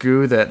as the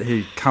goo that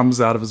he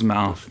comes out of his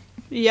mouth.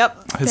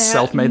 Yep. His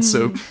self-made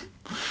soup.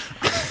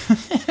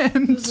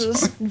 This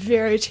is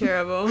very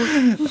terrible.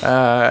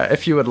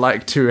 If you would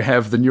like to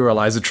have the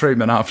neuralizer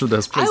treatment after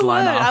this, please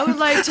line up. I would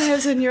like to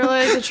have the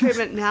neuralizer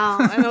treatment now,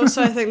 and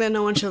also I think that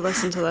no one should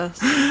listen to this.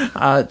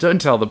 Don't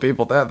tell the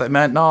people that. They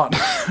meant not.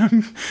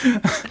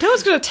 No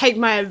one's gonna take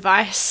my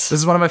advice. This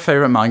is one of my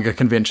favorite manga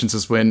conventions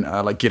is when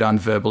like Giran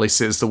verbally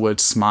says the word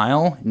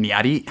smile,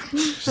 nyari.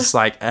 Just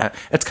like,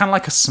 it's kind of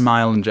like a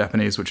smile in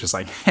Japanese, which is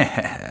like,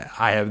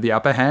 I have the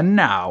upper hand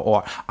now,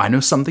 or I know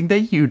something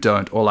that you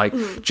don't, or like,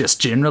 just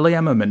generally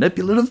I'm a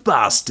manipulative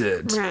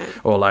bastard. Right.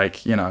 Or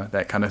like, you know,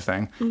 that kind of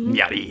thing.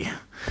 Nyari.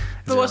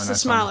 But what's the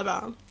smile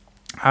about?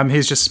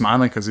 He's just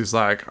smiling because he's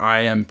like,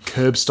 I am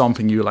curb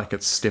stomping you like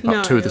it's step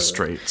up to the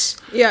streets.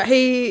 Yeah,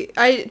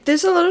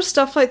 there's a lot of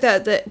stuff like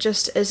that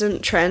just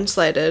isn't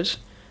translated.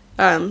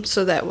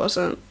 So that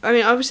wasn't. I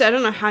mean, obviously, I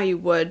don't know how you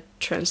would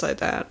translate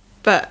that,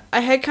 but I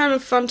had kind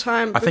of fun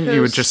time. I think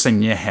you would just say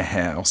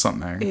yeah or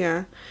something.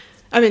 Yeah,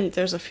 I mean,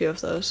 there's a few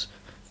of those.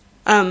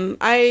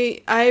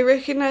 I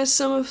recognize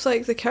some of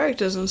like the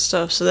characters and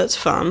stuff, so that's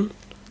fun.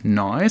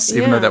 Nice,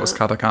 even though that was Yeah.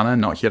 katakana,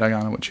 not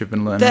hiragana, which you've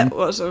been learning. That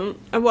wasn't.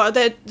 Well,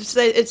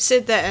 it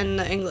said that in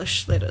the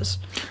English letters.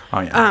 Oh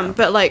yeah.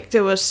 But like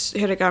there was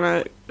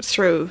hiragana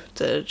through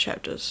the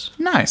chapters.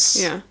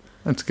 Nice. Yeah.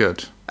 That's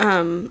good.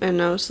 And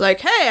I was like,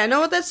 hey, I know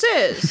what that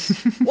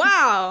says.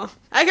 Wow,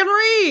 I can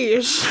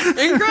read.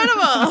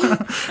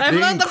 Incredible. I've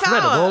learned the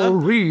Incredible power.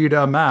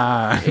 reader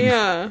man.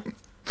 Yeah.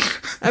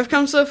 I've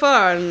come so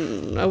far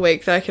in a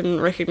week that I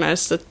can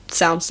recognize the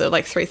sounds that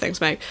like 3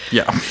 things make.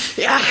 Yeah.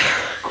 Yeah.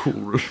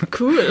 Cool.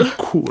 Cool.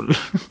 Cool.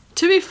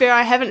 To be fair,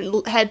 I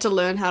haven't had to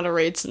learn how to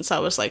read since I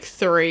was like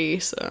 3,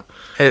 so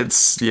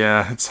It's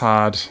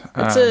hard.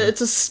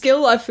 it's a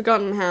skill I've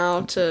forgotten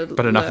how to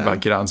But enough learn. about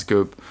Giran's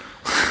goop.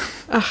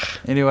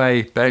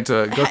 Anyway, back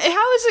to it.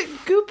 How is it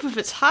goop if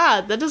it's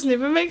hard? That doesn't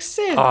even make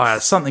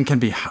sense. Something can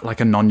be like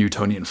a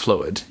non-Newtonian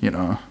fluid, you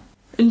know.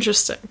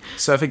 Interesting.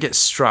 So if it gets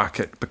struck,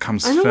 it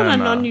becomes I know firmer. what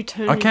a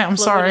non-Newtonian Okay, I'm fluid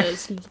sorry.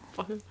 is.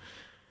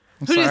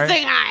 Who do you Sorry.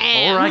 think I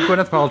am? All right,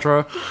 Gwyneth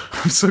Paltrow.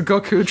 So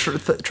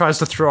Goku tries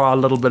to throw out a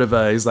little bit of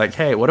a. He's like,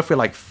 "Hey, what if we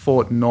like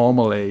fought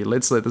normally?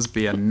 Let's let this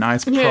be a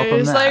nice proper Yeah,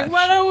 he's match." like,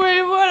 why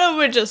don't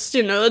we just,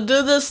 do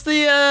this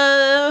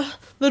the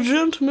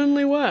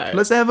gentlemanly way?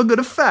 Let's have a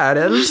good fight.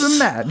 It's a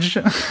match.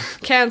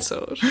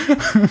 Cancelled.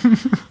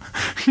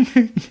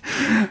 You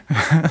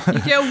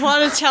get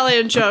one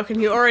Italian joke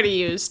and you already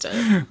used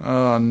it.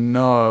 Oh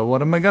no!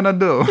 What am I gonna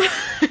do?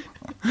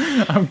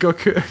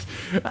 Goku.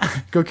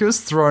 Goku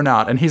is thrown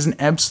out, and he's an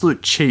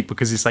absolute cheat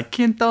because he's like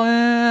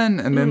Kintoen,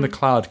 and then the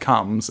cloud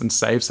comes and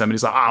saves him, and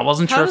he's like, I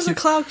wasn't How sure. does the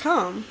cloud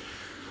come?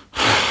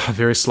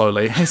 Very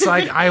slowly. He's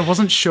like, I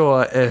wasn't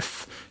sure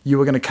if you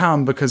were going to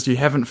come because you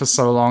haven't for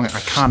so long. I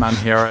can't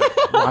unhear it.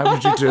 Why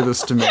would you do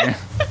this to me? You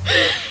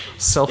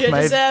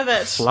Self-made, deserve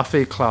it.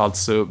 fluffy cloud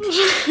soup.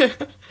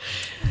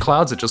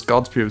 Clouds are just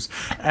God's pubes.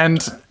 And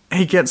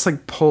he gets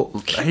like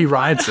pulled. He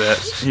rides it.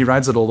 He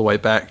rides it all the way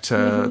back to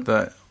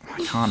the.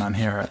 I can't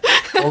unhear it.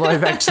 All the way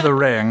back to the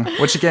ring,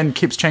 which again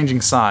keeps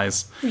changing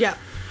size. Yeah.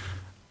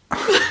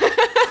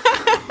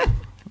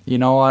 You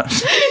know what?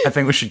 I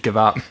think we should give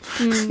up.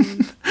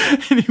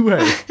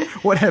 Anyway,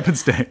 what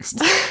happens next?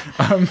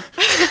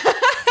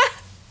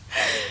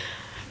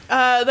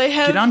 They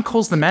have. Giran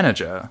calls the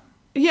manager.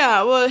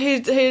 Yeah, well,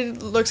 he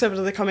looks over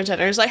to the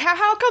commentator and he's like,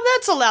 how come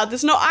that's allowed?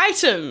 There's no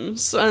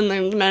items. And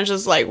then the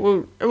manager's like,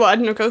 well, I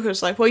don't know,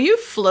 Goku's like, well, you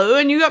flew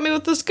and you got me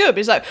with this goop.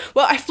 He's like,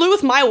 well, I flew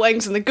with my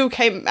wings and the goo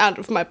came out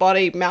of my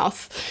body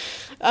mouth.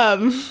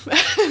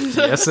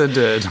 Yes, it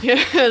did.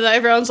 Yeah, and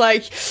everyone's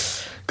like,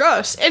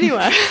 gross.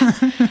 Anyway.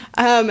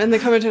 And the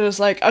commentator's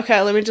like, okay,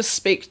 let me just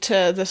speak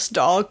to this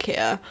dog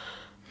here.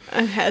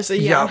 And has a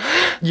yarn.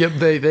 Yep,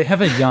 they have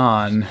a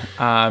yarn.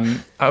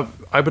 I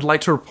would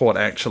like to report,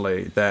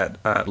 actually, that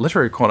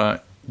Literary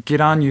Corner,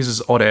 Giran uses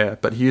ore,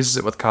 but he uses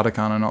it with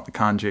katakana, not the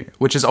kanji,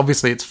 which is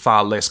obviously, it's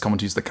far less common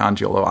to use the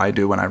kanji, although I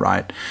do when I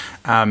write,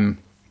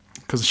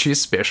 because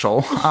she's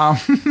special.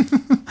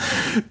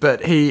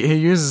 But he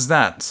uses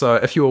that. So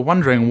if you were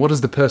wondering, what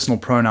is the personal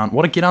pronoun?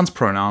 What are Giran's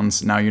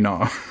pronouns? Now you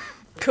know.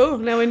 Cool.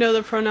 Now we know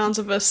the pronouns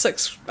of a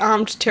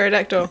 6-armed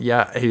pterodactyl.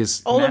 Yeah,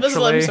 he's all of his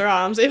limbs are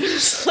arms, even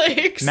his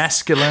legs.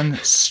 Masculine,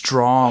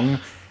 strong,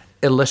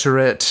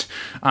 illiterate,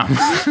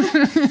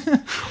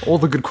 all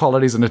the good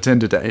qualities in a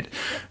Tinder date,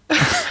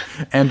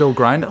 and all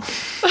grinder.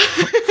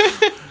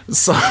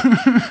 So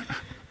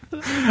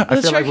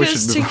I feel like we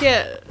should move on.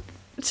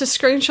 To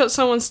screenshot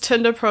someone's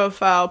Tinder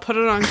profile, put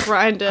it on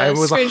Grindr, I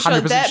was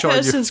screenshot 100% that sure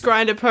person's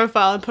Grindr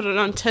profile and put it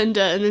on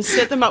Tinder, and then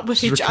set them up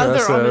with each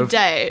other on a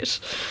date.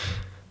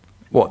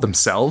 What,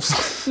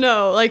 themselves?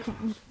 No, like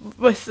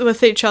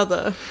with each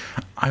other.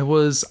 I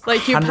was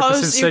like you 100%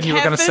 pose, you certain you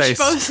were going to say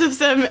both of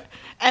them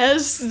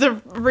as the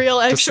real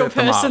actual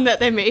person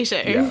that they're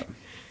meeting. Yeah.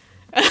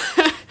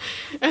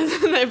 And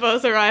then they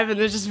both arrive and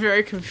they're just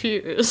very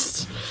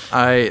confused.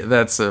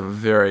 That's a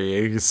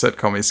very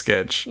sitcom-y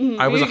sketch.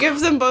 You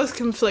give them both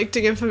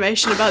conflicting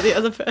information about the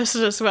other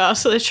person as well,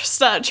 so they just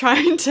start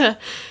trying to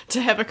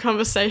have a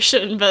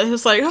conversation, but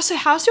it's like, oh, so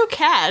how's your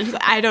cat?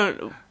 I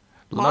don't...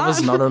 Love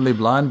is not only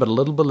blind, but a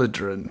little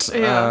belligerent.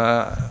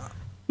 Yeah.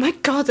 My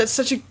God, that's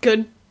such a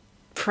good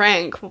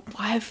prank.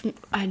 Why have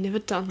I never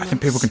done this? I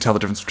think people can tell the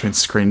difference between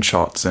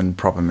screenshots and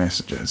proper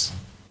messages.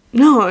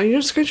 No, you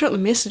don't screenshot the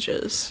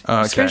messages.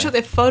 Oh, okay. Screenshot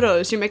their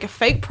photos. You make a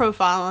fake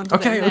profile on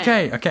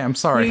Okay, I'm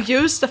sorry.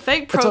 You use the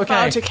fake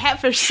profile to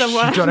catfish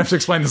someone. You don't have to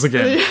explain this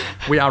again.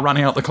 We are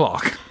running out the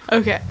clock.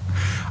 Okay.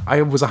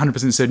 I was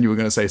 100% certain you were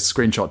going to say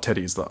screenshot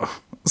titties, though.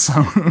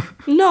 So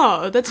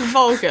no, that's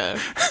vulgar.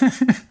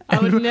 I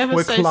would never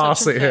we're say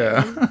classy such a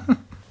here. thing.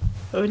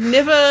 I would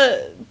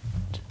never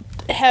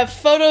have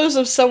photos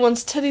of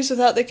someone's titties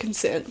without their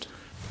consent.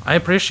 I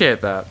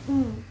appreciate that.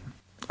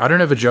 I don't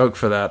have a joke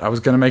for that. I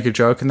was going to make a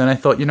joke, and then I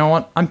thought, you know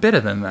what? I'm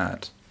better than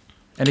that.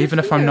 And even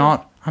if I'm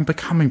not, I'm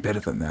becoming better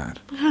than that.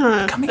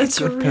 Becoming a good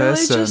person.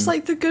 It's really just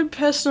like the good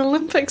person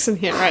Olympics in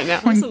here right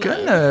now. Oh my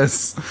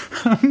goodness.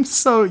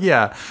 So,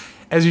 yeah.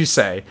 As you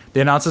say, the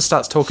announcer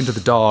starts talking to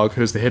the dog,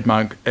 who's the head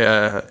monk,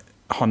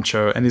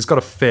 honcho, and he's got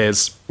a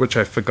fez, which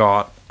I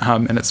forgot,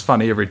 and it's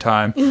funny every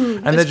time.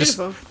 And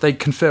they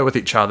confer with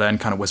each other and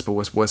kind of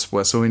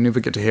whisper, so we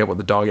never get to hear what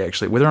the dog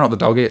actually, whether or not the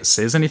dog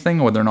says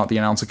anything, or whether or not the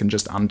announcer can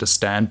just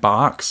understand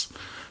barks.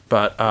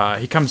 But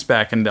he comes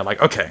back and they're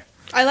like, okay.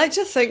 I like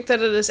to think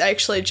that it is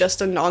actually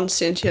just a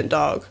non-sentient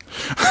dog.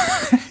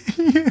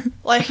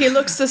 Like, he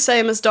looks the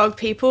same as dog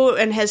people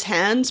and has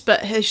hands,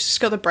 but he's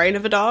just got the brain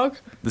of a dog.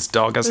 This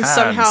dog has hands.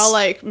 Somehow,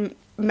 like,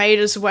 made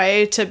his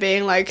way to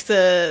being, like,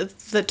 the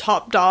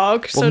top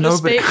dog, so to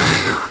speak.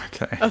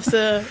 Okay.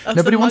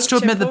 Nobody wants to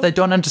admit that they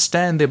don't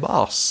understand their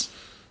boss.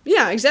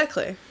 Yeah,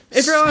 exactly.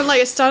 Everyone,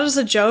 like, it started as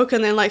a joke,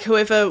 and then, like,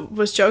 whoever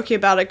was joking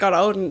about it got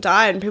old and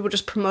died, and people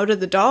just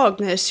promoted the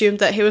dog, and they assumed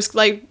that he was,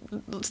 like,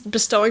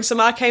 bestowing some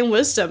arcane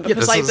wisdom,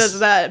 because,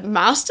 the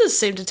masters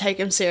seemed to take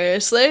him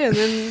seriously, and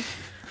then...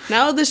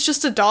 Now there's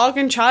just a dog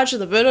in charge of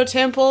the Buddha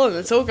temple, and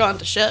it's all gone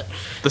to shit.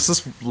 This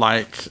is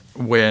like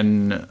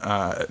when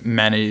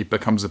Manny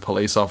becomes a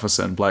police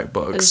officer in Black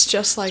Books. It's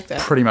just like that.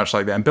 Pretty much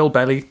like that. And Bill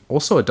Bailey,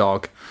 also a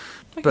dog.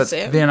 But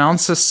the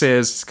announcer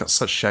says, he's got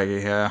such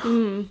shaggy hair,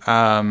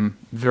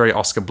 very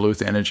Oscar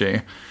Bluth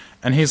energy.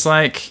 And he's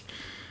like,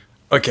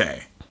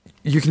 okay,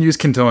 you can use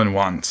Kintoan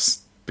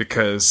once,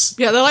 because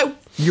they're like,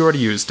 you already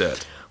used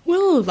it.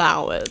 We'll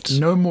allow it.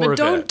 No more of it.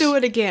 But don't do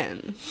it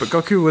again. But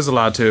Goku was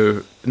allowed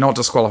to not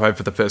disqualify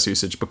for the first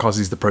usage because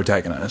he's the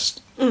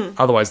protagonist.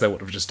 Otherwise, they would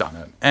have just done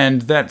it.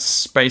 And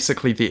that's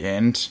basically the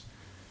end.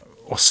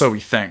 Or so we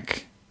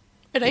think.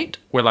 It ain't.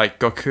 We're like,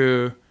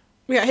 Goku...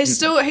 Yeah, he's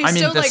still this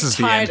like, is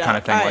the end kind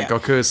of thing. Like,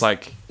 Goku is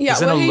like, he's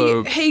in a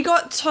loop. He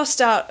got tossed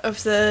out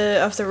of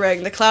the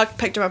ring. The cloud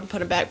picked him up and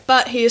put him back.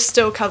 But he is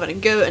still covered in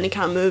goo and he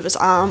can't move his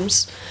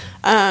arms.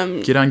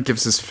 Giran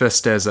gives his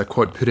fist as a,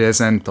 quote,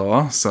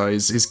 presento. So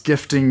he's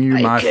gifting you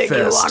my fist.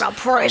 You want a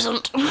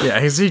present. Yeah,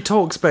 he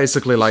talks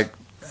basically like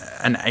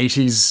an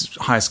 80s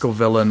high school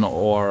villain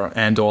or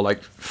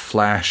like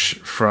Flash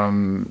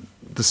from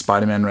the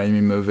Spider-Man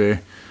Raimi movie.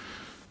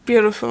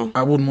 Beautiful.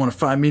 I wouldn't want to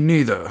find me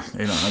neither,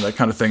 you know, that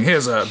kind of thing.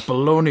 Here's a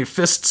bologna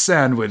fist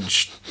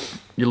sandwich,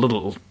 you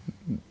little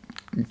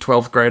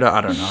 12th grader.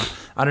 I don't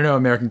know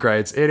American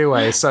grades.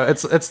 Anyway, so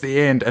it's the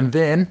end, and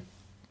then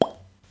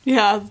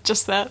Yeah,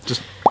 just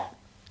that.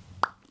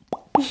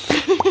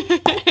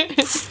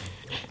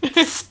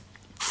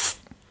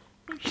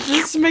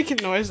 Just making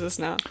noises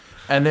now.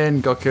 And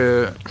then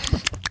Goku.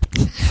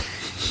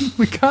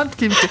 We can't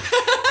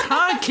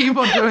keep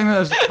on doing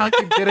this. We can't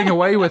keep getting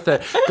away with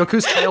it.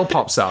 Goku's tail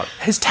pops out.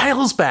 His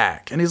tail's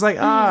back, and he's like,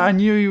 I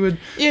knew you would.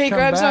 Yeah, he come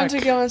grabs back.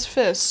 onto Gohan's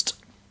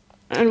fist,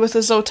 and with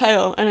his little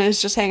tail, and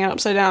it's just hanging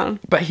upside down.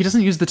 But he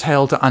doesn't use the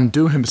tail to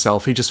undo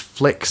himself. He just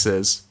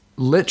flexes.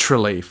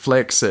 Literally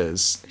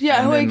flexes.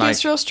 Yeah, and he then,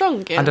 gets real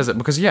strong again. Undoes it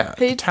because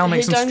the tail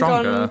makes him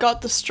stronger.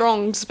 Got the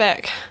strongs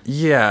back.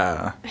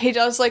 Yeah. He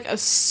does like a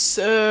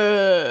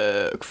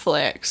circ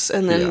flex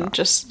and then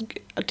just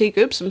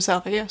degoops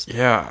himself, I guess.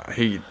 Yeah,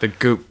 the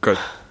goop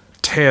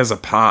tears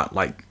apart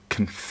like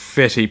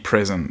confetti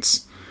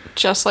presents.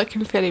 Just like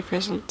confetti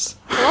presents.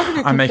 I love a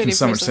good I'm making confetti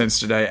so much present. sense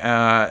today.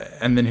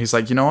 And then he's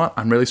like, you know what?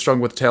 I'm really strong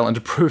with the tail, and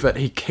to prove it,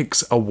 he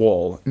kicks a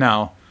wall.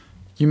 Now,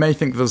 you may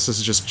think this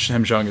is just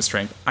him showing his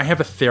strength. I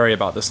have a theory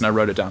about this, and I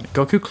wrote it down.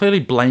 Goku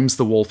clearly blames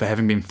the wall for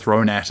having been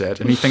thrown at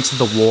it, and he thinks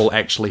that the wall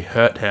actually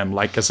hurt him,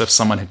 like as if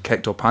someone had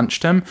kicked or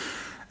punched him,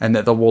 and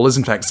that the wall is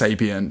in fact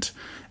sapient.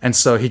 And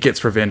so he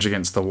gets revenge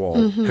against the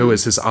wall, who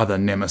is his other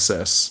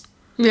nemesis.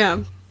 Yeah.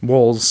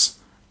 Wall's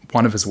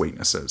one of his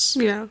weaknesses.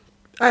 Yeah.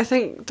 I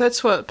think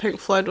that's what Pink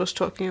Floyd was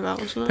talking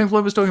about, wasn't it? Pink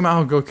Floyd was talking about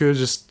how Goku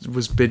just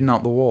was beating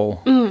out the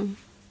wall. You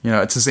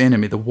know, it's his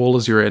enemy. The wall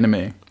is your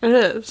enemy. It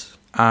is.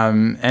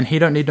 And he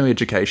don't need no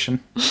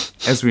education,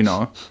 as we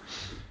know.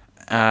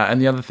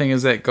 And the other thing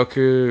is that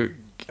Goku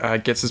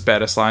gets his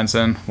baddest lines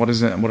in. What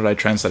is it? What did I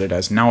translate it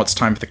as? Now it's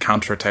time for the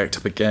counterattack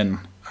to begin.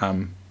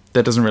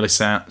 That doesn't really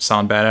sound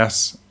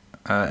badass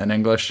in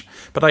English.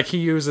 But, like, he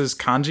uses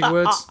kanji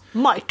words,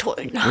 My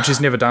turn. which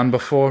he's never done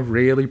before,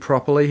 really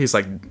properly. He's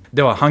like,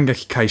 Dewa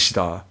hangaki kaishi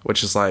da,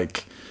 which is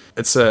like,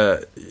 it's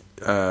a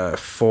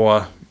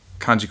 4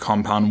 kanji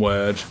compound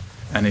word.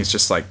 And he's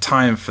just like,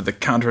 time for the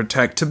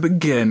counterattack to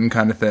begin,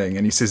 kind of thing.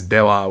 And he says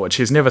dewa, which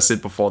he's never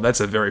said before. That's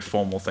a very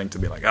formal thing to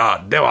be like,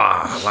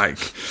 dewa,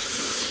 like.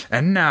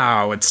 And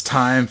now it's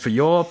time for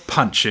your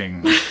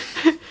punching.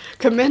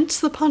 Commence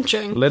the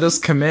punching. Let us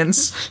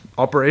commence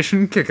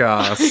Operation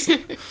Kick-Ass.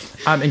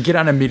 And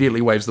Gedan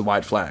immediately waves the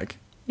white flag.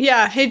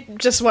 Yeah, he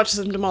just watches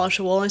him demolish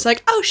a wall and he's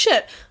like, oh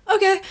shit,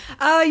 okay,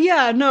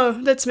 yeah, no,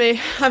 that's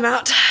me, I'm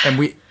out. And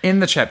we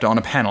end the chapter on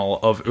a panel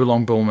of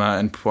Oolong Bulma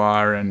and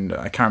Puar, and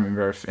I can't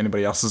remember if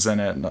anybody else is in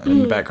it,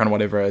 in the background or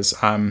whatever it is.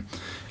 And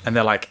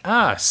they're like,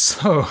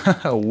 so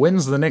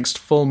when's the next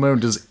full moon?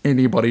 Does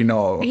anybody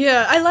know?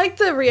 Yeah, I like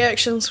the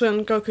reactions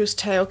when Goku's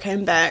tail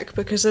came back,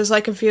 because there's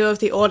like a view of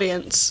the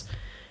audience,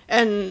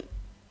 and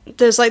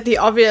there's like the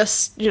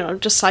obvious,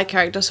 just side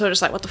characters who are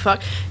just like, what the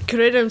fuck?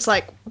 Kuririn's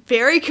like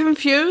very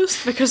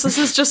confused because this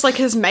is just like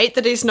his mate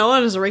that he's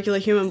known as a regular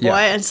human boy,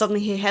 and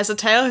suddenly he has a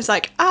tail. He's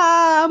like,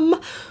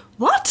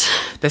 what?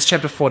 That's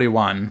chapter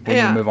 41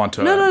 when we move on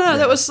to it. No, Yeah.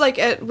 that was like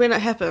when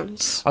it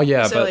happens. Oh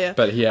yeah, earlier.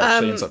 but he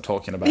actually ends up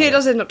talking about it. He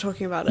does end up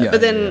talking about it, Yeah,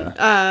 but then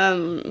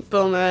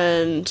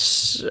Bulma and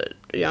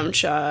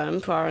Yamcha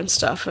and Puar and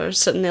stuff are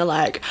sitting there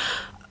like,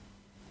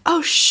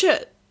 oh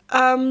shit,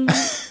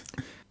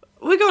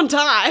 we're gonna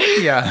die.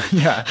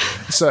 Yeah.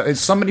 So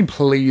somebody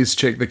please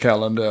check the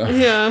calendar.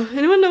 Yeah.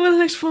 Anyone know when the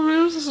next 4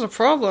 moves? This is a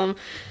problem.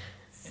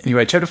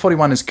 Anyway, chapter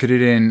 41 is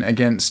Kuririn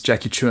against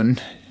Jackie Chun.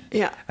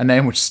 Yeah. A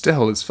name which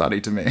still is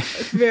funny to me.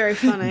 Very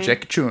funny.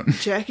 Jackie Chun.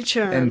 Jackie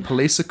Chan. And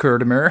Police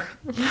Kurdimer.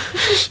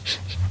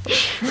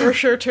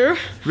 Risher.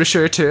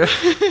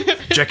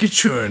 Jackie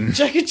Chun.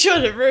 Jackie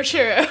Chan and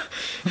Risher.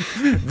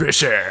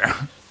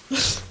 Risher.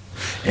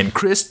 And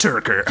Chris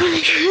Turker.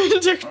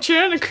 Jackie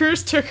Chan and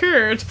Chris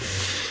Tucker.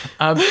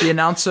 The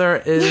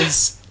announcer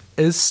is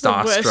The worst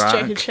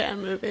Jackie starstruck.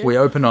 Chan movie. We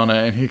open on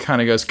it and he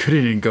kind of goes,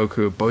 Kuririn and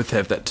Goku both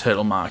have that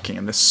turtle marking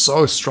and they're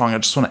so strong, I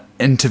just want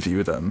to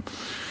interview them.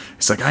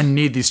 He's like, I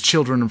need these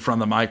children in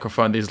front of the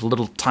microphone, these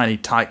little tiny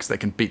tykes that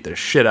can beat the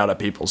shit out of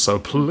people, so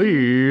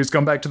please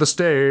come back to the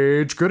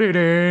stage,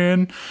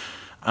 Kuririn.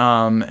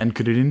 And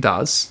Kuririn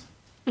does.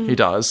 He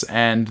does,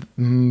 and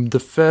the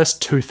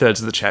first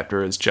 2/3 of the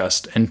chapter is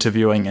just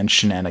interviewing and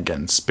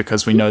shenanigans,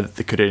 because we know that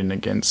the Kuririn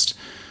against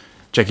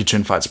Jackie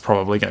Chun fight's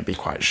probably going to be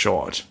quite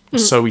short.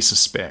 So we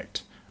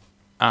suspect.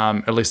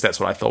 At least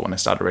that's what I thought when I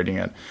started reading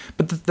it.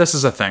 But this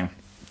is a thing.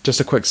 Just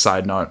a quick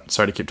side note.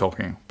 Sorry to keep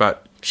talking,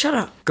 but Shut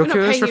up. We're not Goku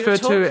is paying you to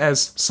referred to talk.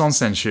 as Son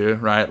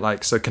Senshu, right?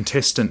 Like, so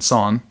contestant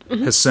Son,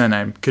 his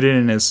surname.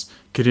 Kuririn is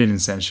Kuririn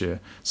Senshu.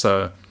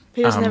 So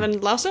He doesn't have a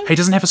last name? he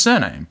doesn't have a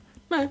surname.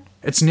 No.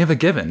 It's never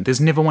given. There's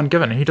never one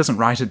given. He doesn't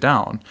write it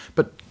down.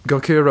 But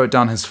Goku wrote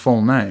down his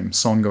full name,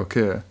 Son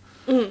Goku,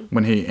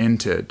 when he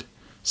entered.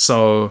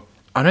 So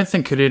I don't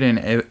think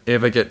Kuririn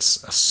ever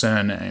gets a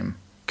surname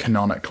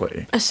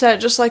canonically. Is that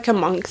just like a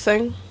monk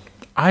thing?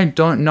 I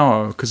don't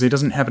know, because he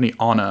doesn't have any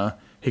honor.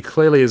 He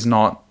clearly is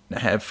not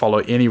follow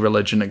any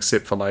religion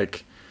except for,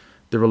 like,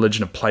 the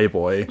religion of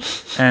Playboy.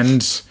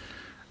 And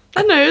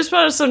I don't know, he was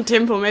part of some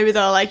temple. Maybe they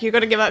were like, you got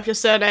to give up your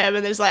surname.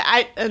 And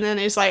then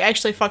he's like,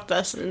 actually, fuck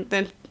this. And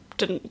then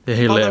didn't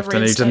he bother left,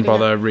 and he didn't reinstating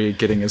bother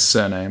getting his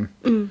surname.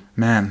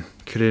 Man,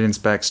 Kuririn's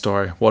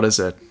backstory. What is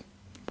it?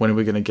 When are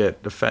we going to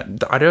get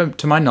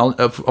to my knowledge,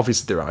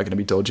 obviously there are going to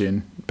be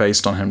doujin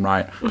based on him,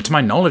 right? But to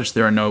my knowledge,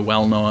 there are no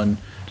well-known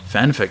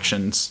fan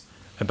fictions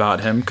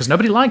about him, because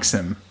nobody likes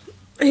him.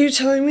 Are you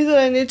telling me that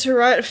I need to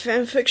write a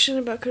fan fiction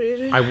about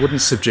Kuririn? I wouldn't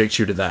subject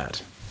you to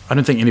that. I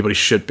don't think anybody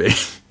should be.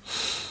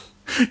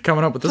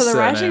 Coming up with this For the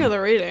surname. writing or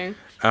the reading?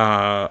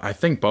 I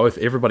think both.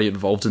 Everybody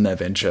involved in that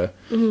venture.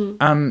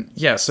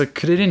 Yeah, so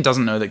Kuririn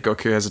doesn't know that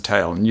Goku has a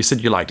tail, and you said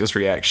you liked his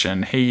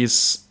reaction. He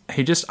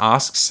just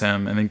asks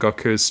him, and then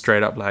Goku's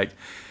straight up like,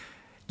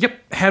 yep,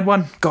 had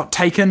one, got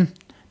taken,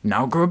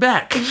 now grew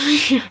back.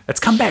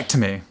 It's come back to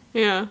me.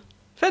 Yeah.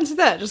 Fancy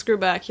that, just grew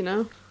back, you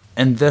know?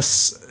 And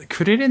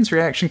Kuririn's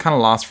reaction kind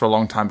of lasts for a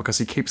long time because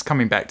he keeps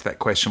coming back to that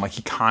question, like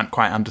he can't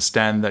quite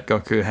understand that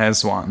Goku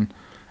has one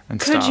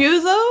and stuff. Could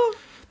you, though?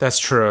 That's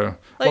true.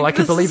 Like, well, I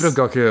could believe it of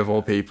Goku of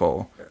all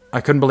people. I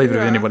couldn't believe it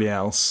of Yeah. anybody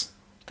else.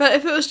 But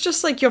if it was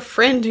just, like, your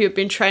friend who you'd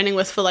been training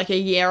with for, like, a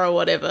year or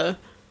whatever,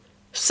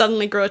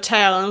 suddenly grew a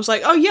tail and was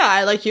like, oh, yeah,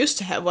 I, like, used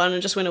to have one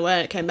and just went away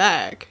and it came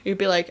back, you'd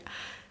be like,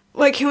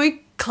 wait, can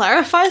we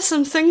clarify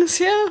some things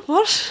here?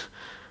 What?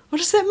 What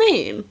does that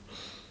mean?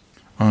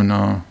 Oh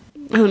no.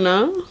 Oh,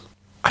 no?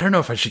 I don't know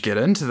if I should get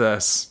into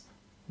this,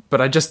 but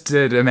I just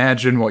did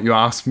imagine what you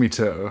asked me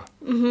to.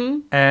 Mm-hmm.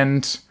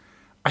 And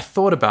I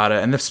thought about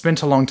it, and they've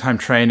spent a long time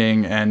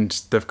training,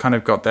 and they've kind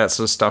of got that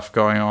sort of stuff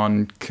going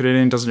on.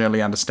 Kuririn doesn't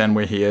really understand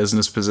where he is in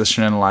his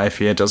position in life.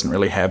 He doesn't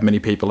really have many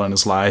people in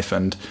his life,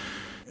 and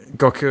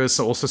Goku is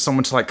also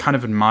someone to like kind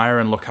of admire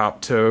and look up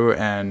to,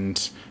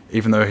 and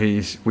even though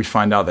we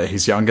find out that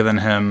he's younger than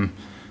him,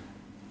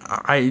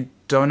 I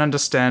don't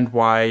understand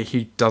why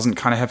he doesn't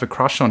kind of have a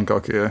crush on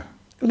Goku.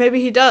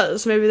 Maybe he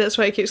does. Maybe that's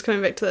why he keeps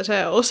coming back to the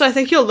tail. Also, I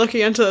think you're looking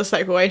into this,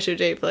 like, way too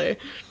deeply.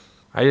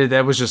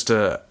 That was just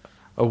a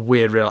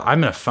weird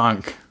I'm in a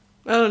funk.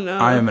 Oh, no.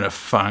 I am in a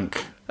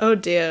funk. Oh,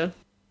 dear.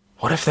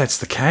 What if that's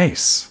the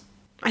case?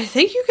 I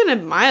think you can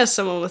admire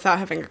someone without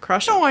having a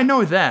crush on No, I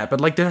know that,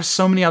 but like there are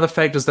so many other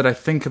factors that I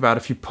think about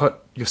if you put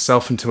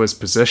yourself into his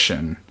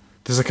position.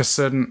 There's like a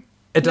certain...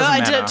 It doesn't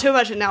matter. I did it too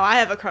much, and now I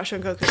have a crush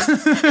on Goku.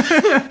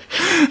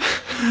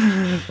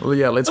 Well,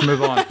 yeah, let's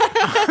move on.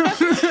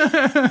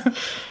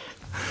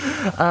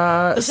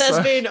 This has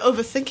been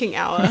Overthinking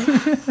Hour.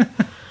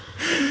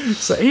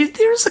 So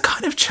there is a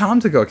kind of charm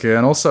to Goku,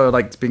 and also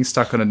like being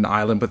stuck on an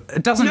island, but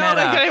it doesn't No, we're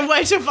matter. getting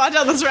way too far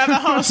down this rabbit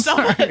hole.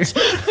 Stop it.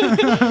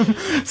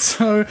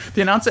 So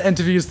the announcer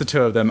interviews the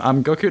two of them.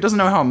 Goku doesn't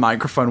know how a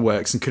microphone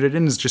works, and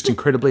Kuririn is just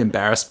incredibly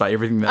embarrassed by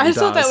everything that he I does.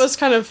 thought that was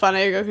kind of funny.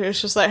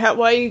 Goku's just like,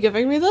 why are you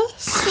giving me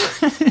this?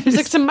 He's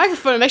like, it's a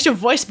microphone. It makes your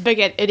voice big,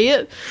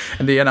 idiot.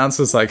 And the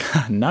announcer's like,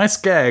 nice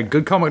gag,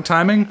 good comic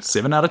timing,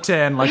 7 out of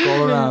 10, like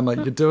all around, like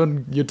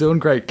you're doing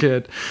great,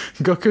 kid.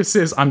 Goku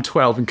says, I'm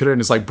 12, and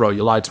Kuririn is like, bro,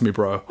 you lied to me,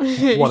 bro.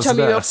 You What tell is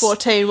me you're this?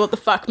 14. What the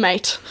fuck,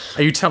 mate?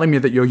 Are you telling me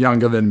that you're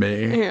younger than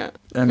me? Yeah.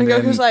 And And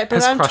then Goku's like, but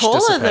his I'm crush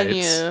taller than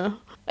dissipates. you.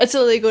 It's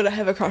illegal to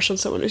have a crush on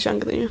someone who's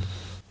younger than you.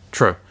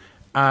 True.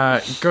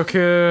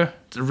 Goku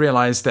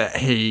realized that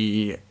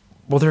there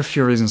are a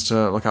few reasons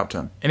to look up to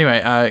him.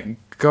 Anyway,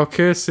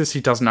 Goku says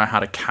he doesn't know how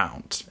to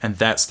count, and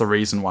that's the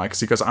reason why,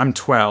 because he goes, I'm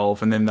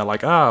 12, and then they're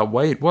like,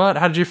 wait, what?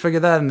 How did you figure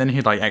that? And then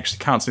he, like, actually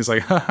counts, and he's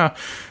like, haha,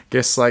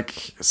 guess, like,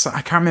 so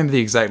I can't remember the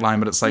exact line,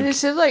 but it's like, He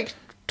said, like,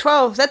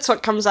 12, that's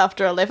what comes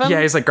after 11.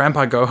 yeah, he's like,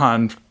 Grandpa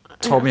Gohan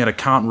told me how to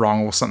count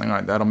wrong, or something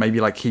like that, or maybe,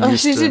 like, he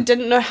used He to...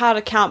 didn't know how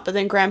to count, but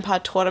then Grandpa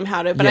taught him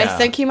how to. But I Yeah.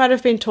 think he might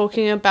have been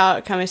talking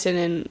about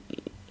Kame-sen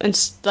and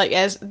like,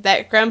 as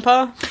that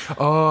Grandpa.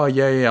 Oh,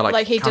 yeah, like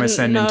Like, he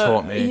Kame-sen didn't know-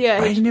 taught me. yeah,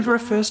 But he he never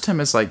refers to him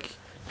as, like...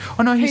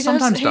 Oh, no, he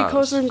sometimes He does.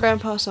 calls him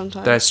Grandpa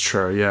sometimes. That's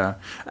true, yeah.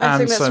 I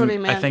think that's so what he I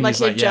meant. think Like,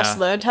 he's he just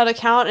learned how to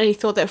count, and he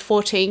thought that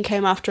 14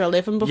 came after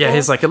 11 before. Yeah,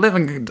 he's like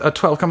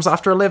 12 comes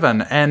after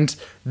 11, and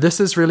this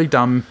is really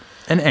dumb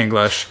in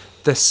English.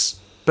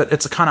 But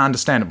it's kind of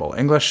understandable.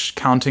 English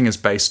counting is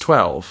base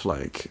 12,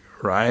 like,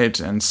 right?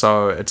 And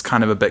so it's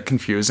kind of a bit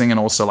confusing, and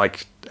also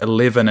like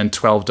 11 and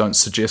 12 don't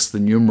suggest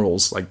the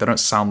numerals. Like, they don't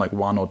sound like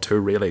 1 or 2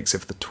 really,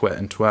 except for the twit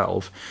and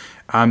 12.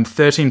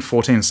 13,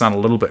 14 sound a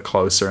little bit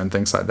closer and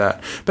things like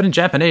that. But in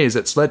Japanese,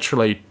 it's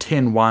literally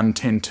 10, 1,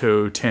 10,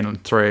 2, 10,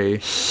 3.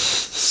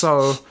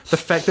 So the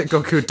fact that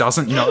Goku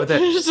doesn't know that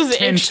This is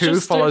 10, extra 2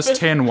 follows stupid.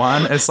 10,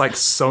 1 is like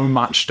so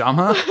much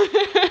dumber.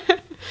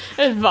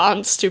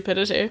 Advanced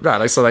stupidity. Right,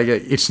 like, so like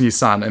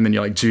Ichi-ni-san, and then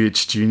you're like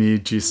Juichi,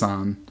 Juni,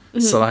 Ji-san.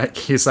 So like,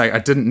 he's like, I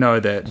didn't know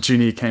that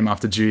Juni came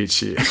after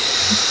Juichi.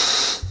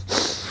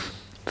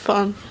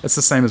 Fun. It's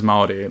the same as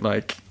Maori,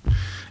 like.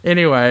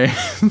 Anyway.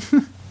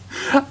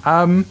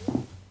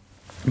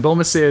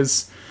 Bulma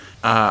says,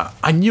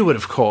 I knew it,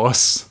 of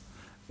course,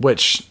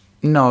 which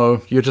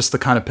no, you're just the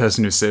kind of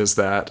person who says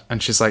that.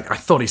 And she's like, I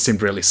thought he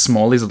seemed really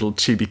small. He's a little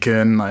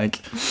chibi-kun,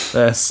 like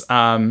this.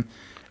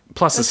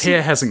 Plus his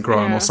hair hasn't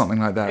grown or something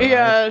like that, right?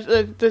 Yeah,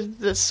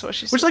 that's what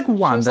she said. Which, like,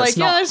 one, was that's like,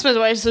 not... yeah, that's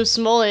why he's so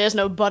small, he has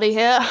no body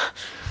hair.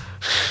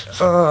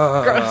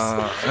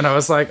 Gross. And I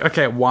was like,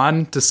 okay,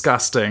 1,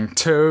 disgusting.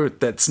 2,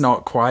 that's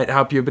not quite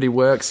how puberty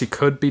works. He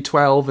could be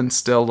 12 and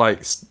still,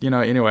 like,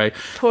 anyway.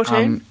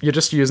 14. You're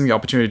just using the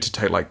opportunity to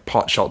take, like,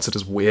 pot shots at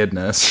his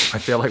weirdness. I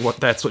feel like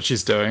that's what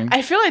she's doing.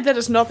 I feel like that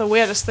is not the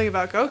weirdest thing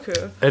about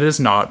Goku. It is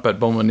not,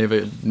 but Bulma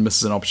never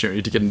misses an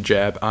opportunity to get a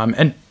jab.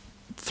 And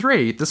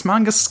 3, this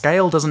manga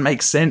scale doesn't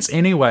make sense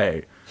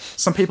anyway.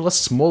 Some people are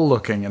small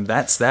looking, and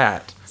that's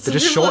that. They're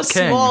just short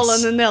kings. Small,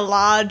 and then they're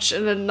large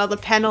in another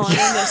panel, and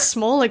then they're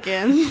small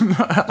again.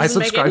 I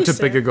subscribe to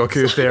Bigger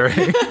Goku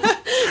theory.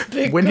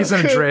 When he's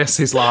in a dress,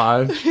 he's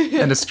large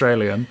and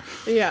Australian.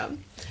 Yeah.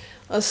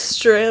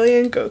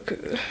 Australian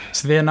Goku.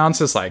 So the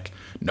announcer's like,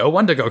 no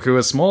wonder Goku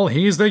is small,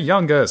 he's the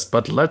youngest,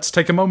 but let's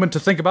take a moment to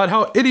think about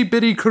how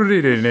itty-bitty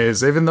Kuririn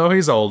is, even though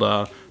he's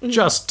older.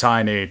 Just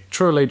tiny,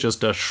 truly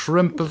just a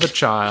shrimp of a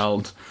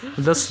child.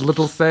 This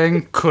little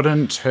thing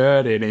couldn't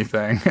hurt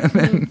anything. And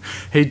then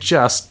he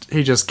just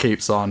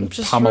keeps on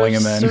pummeling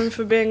him in.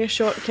 For being a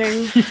short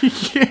king.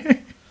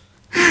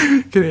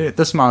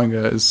 This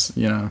manga is,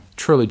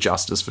 truly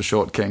justice for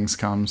short kings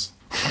comes.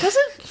 Does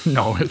it?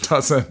 No, it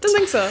doesn't. Don't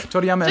think so.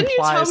 Toriyama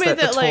implies that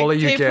the taller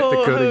you get,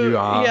 the gooder you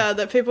are. Yeah,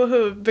 that people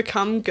who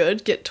become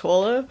good get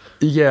taller.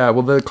 Yeah,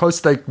 well, the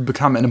closer they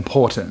become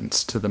important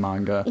to the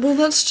manga. Well,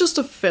 that's just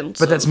offensive.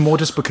 But that's more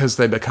just because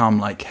they become,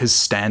 like, his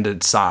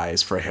standard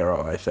size for a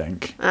hero, I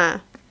think.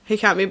 He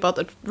can't be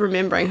bothered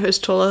remembering who's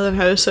taller than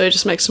who, so he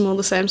just makes them all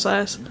the same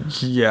size.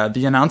 Yeah,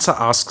 the announcer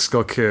asks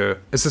Goku,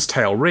 is this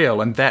tale real?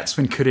 And that's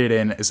when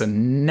Kuririn is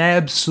an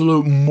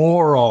absolute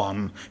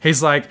moron.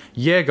 He's like,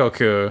 yeah,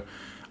 Goku,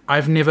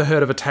 I've never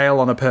heard of a tail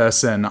on a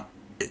person.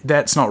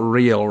 That's not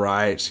real,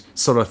 right?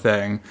 Sort of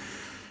thing.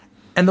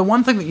 And the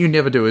one thing that you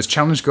never do is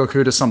challenge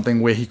Goku to something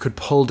where he could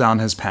pull down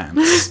his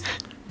pants.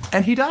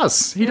 And he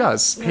does. He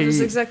does. That is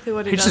exactly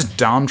what he does. He just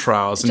down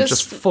trials and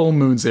just full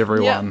moons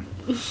everyone.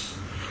 Yeah.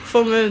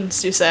 Full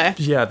moons, you say?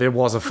 Yeah, there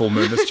was a full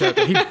moon this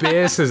chapter. He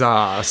bears his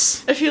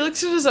ass. If he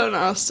looks at his own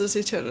ass, does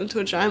he turn into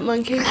a giant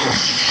monkey?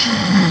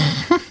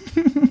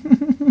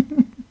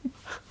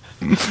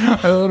 I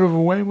thought of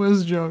a way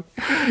worse joke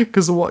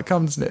because of what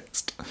comes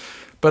next.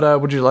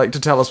 But would you like to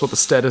tell us what the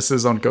status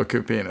is on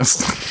Goku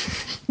penis?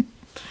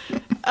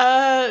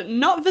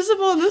 Not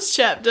visible in this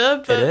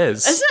chapter, but... It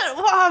is. Is it?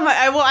 Well,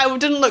 I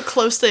didn't look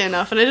closely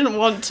enough, and I didn't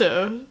want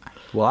to.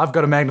 Well, I've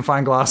got a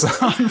magnifying glass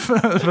on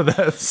for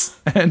this,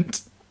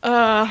 and...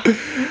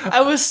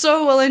 I was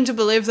so willing to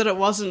believe that it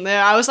wasn't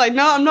there. I was like,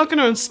 no, I'm not going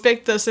to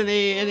inspect this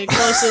any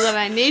closer than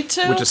I need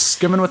to. We're just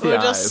skimming with the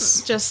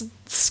eyes. Just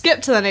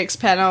skip to the next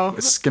panel.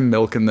 Skim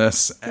milk in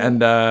this.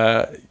 And,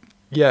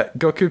 yeah,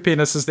 Goku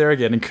penis is there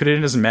again, and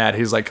Kuririn is mad.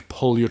 He's like,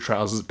 pull your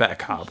trousers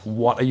back up.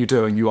 What are you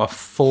doing? You are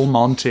full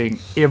monting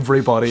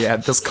everybody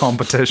at this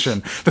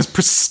competition. This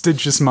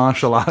prestigious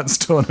martial arts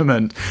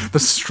tournament. The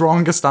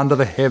strongest under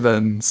the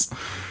heavens.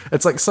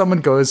 It's like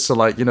someone goes to,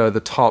 like,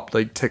 the top,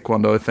 like,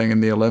 taekwondo thing in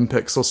the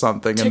Olympics or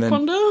something.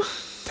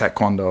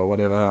 Taekwondo or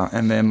whatever.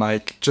 And then,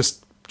 like,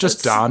 just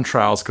down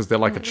trials because they're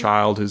like a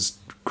child who's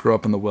grew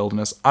up in the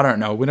wilderness. I don't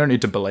know. We don't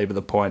need to belabor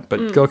the point, but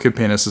Goku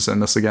penis is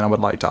in this again. I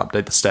would like to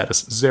update the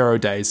status. 0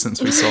 days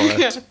since we saw it.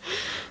 Yeah.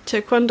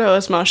 Taekwondo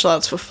is martial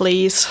arts for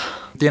fleas.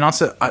 The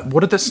announcer, what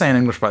did this say in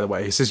English, by the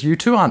way? He says, you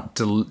two are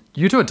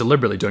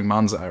deliberately doing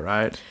manzai,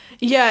 right?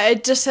 Yeah,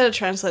 it just had a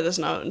translator's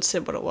note and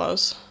said what it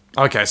was.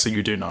 Okay, so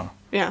you do know.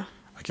 Yeah.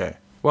 Okay.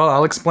 Well,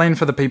 I'll explain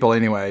for the people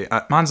anyway.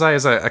 Manzai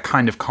is a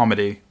kind of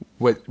comedy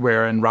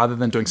wherein rather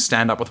than doing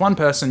stand-up with one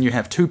person, you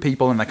have two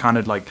people and they kind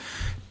of like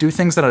do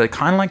things that are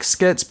kind of like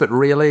skits, but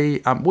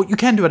really, well, you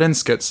can do it in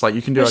skits. Like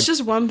you can do. It's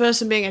just one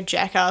person being a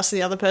jackass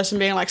and the other person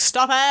being like,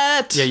 "Stop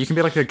it!" Yeah, you can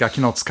be like a Gaki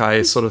no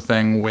Tsukai sort of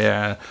thing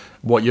where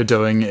what you're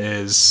doing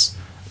is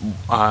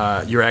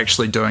you're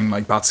actually doing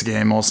like Batsu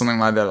game or something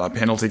like that, like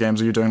penalty games,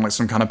 or you're doing like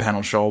some kind of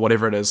panel show or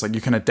whatever it is. Like you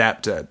can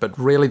adapt it, but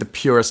really the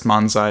purest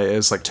manzai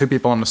is like two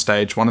people on the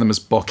stage. One of them is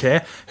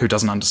Bokeh, who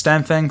doesn't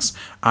understand things,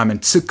 and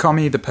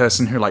Tsukomi, the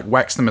person who like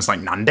whacks them, is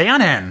like Nande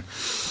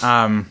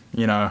yanen,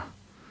 you know.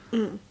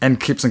 And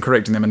keeps on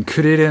correcting them. And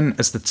Kuririn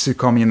is the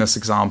Tsukomi in this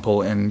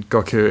example, and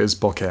Goku is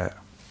Bokeh.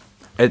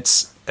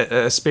 It's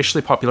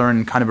especially popular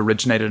and kind of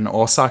originated in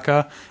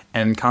Osaka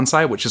and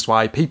Kansai, which is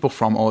why people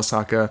from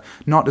Osaka,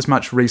 not as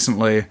much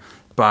recently,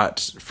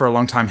 but for a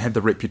long time had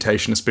the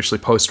reputation, especially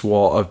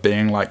post-war, of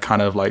being like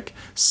kind of like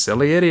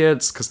silly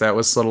idiots, because that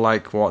was sort of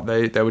like what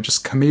they were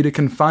just comedic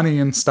and funny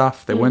and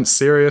stuff. They weren't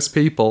serious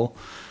people.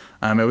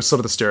 It was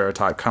sort of the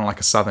stereotype, kind of like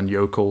a southern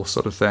yokel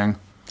sort of thing.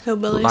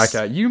 Hillbillies. Like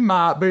a, you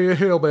might be a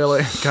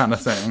hillbilly kind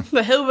of thing.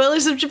 The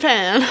hillbillies of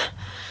Japan.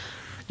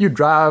 You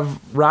drive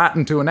right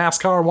into a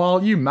NASCAR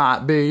wall, you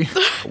might be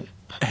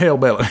a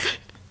hillbilly.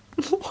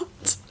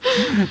 What?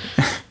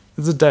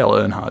 It's a Dale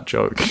Earnhardt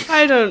joke.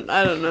 I don't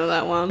know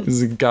that one.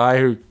 There's a guy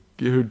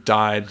who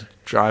died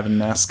driving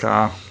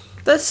NASCAR.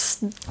 That's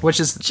which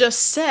is just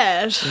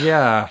sad.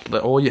 yeah.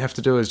 All you have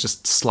to do is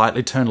just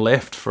slightly turn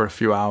left for a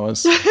few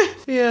hours.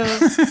 Yeah.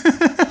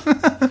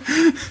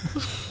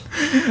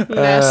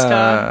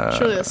 NASCAR.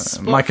 Surely a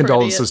sport My for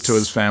condolences idiots. to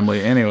his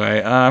family.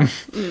 Anyway,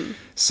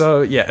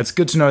 so yeah, it's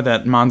good to know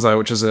that manzai,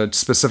 which is a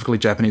specifically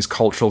Japanese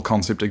cultural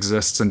concept,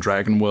 exists in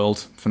Dragon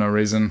World for no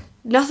reason.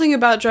 Nothing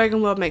about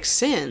Dragon World makes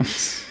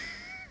sense.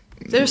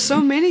 There's so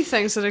many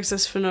things that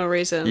exist for no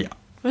reason. Yeah.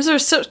 Was there a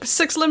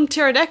six-limbed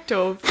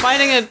pterodactyl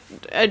fighting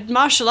a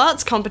martial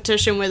arts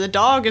competition where the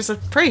dog is a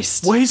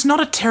priest? Well, he's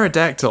not a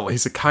pterodactyl.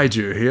 He's a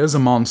kaiju. He is a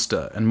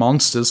monster, and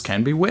monsters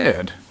can be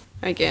weird.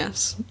 I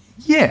guess.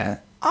 Yeah,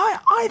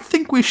 I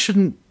think we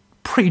shouldn't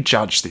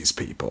prejudge these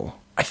people.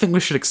 I think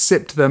we should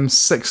accept them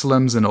 6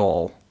 limbs and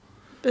all.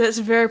 But that's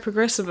very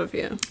progressive of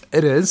you.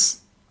 It is.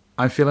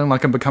 I'm feeling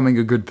like I'm becoming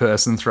a good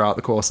person throughout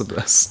the course of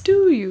this.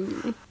 Do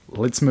you?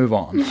 Let's move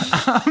on.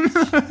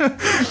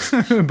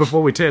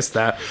 Before we test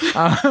that.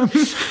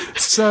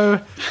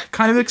 So,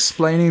 kind of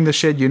explaining the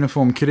shared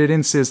uniform,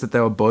 Kuririn says that they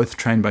were both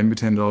trained by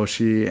Mutendo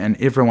Oshi, and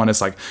everyone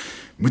is like,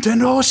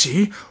 Mutendo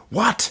Oshi?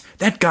 What?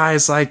 That guy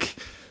is like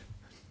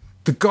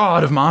the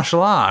god of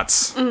martial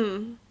arts.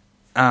 And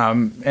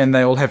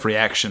they all have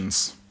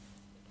reactions.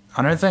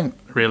 I don't think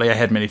really I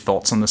had many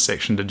thoughts on this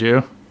section, did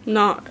you?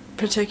 Not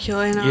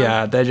particularly, no.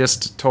 Yeah, they're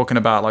just talking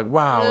about like,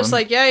 wow. It's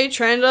like, yeah, he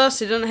trained us.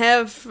 He didn't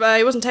have,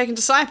 he wasn't taking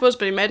disciples,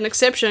 but he made an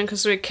exception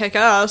because we kick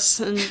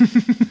ass. And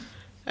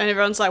and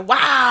everyone's like,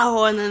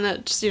 wow. And then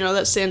it just,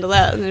 that's the end of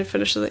that. And then it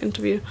finishes the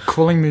interview.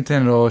 Calling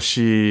Mutendo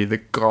Oshi the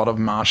god of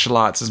martial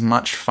arts is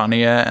much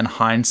funnier in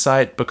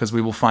hindsight because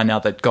we will find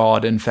out that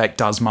God, in fact,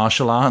 does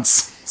martial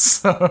arts.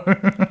 So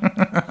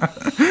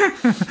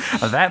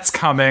that's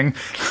coming.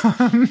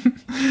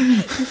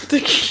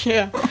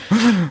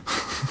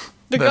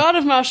 The god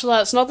of martial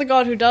arts, not the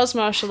god who does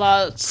martial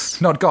arts.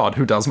 Not God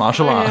who does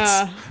martial arts.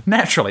 Yeah.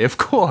 Naturally, of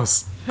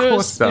course. Of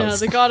course does.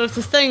 The god of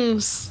the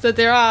things that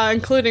there are,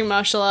 including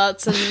martial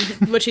arts,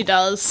 and which he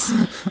does.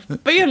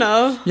 But it's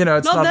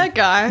not that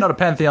guy. Not a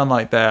pantheon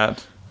like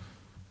that.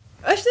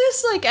 If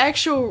there's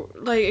actual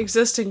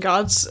existing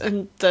gods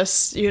in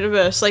this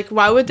universe,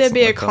 why would there It's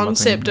be a not like I'm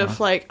concept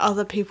looking, of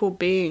other people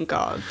being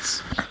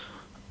gods?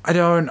 I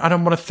don't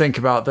want to think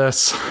about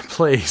this,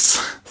 please.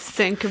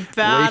 Think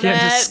about We can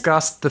it.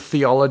 discuss the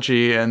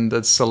theology and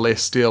the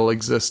celestial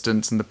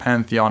existence and the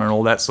pantheon and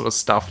all that sort of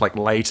stuff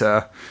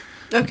later.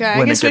 Okay, I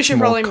when it guess we gets should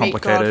more probably meet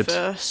God complicated.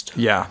 first.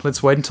 Yeah,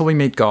 let's wait until we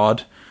meet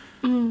God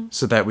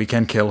so that we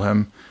can kill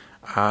him.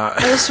 I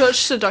just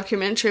watched a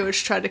documentary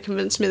which tried to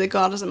convince me that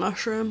God is a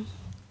mushroom.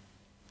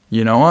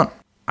 You know what?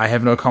 I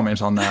have no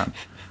comment on that.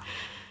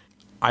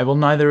 I will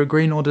neither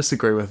agree nor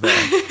disagree with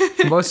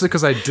that. Mostly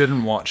because I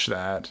didn't watch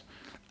that.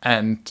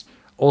 And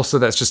also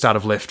that's just out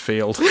of left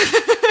field.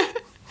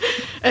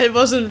 It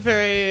wasn't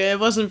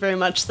very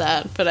much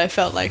that, but I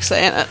felt like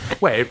saying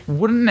it. Wait,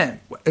 was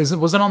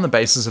it on the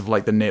basis of the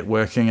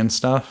networking and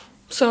stuff?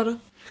 Sorta.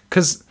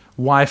 Because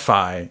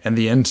Wi-Fi and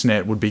the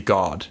internet would be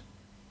God.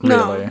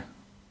 Really? No.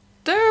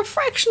 They're a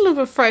fraction of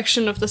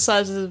the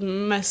size of the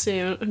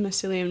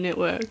mycelium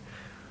network.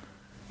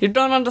 You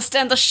don't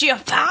understand the sheer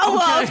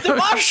power of the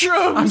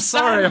mushroom. I'm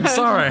sorry. I'm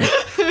sorry.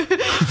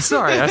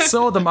 I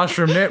saw the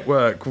mushroom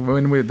network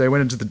when they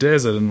went into the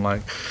desert and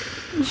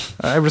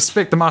I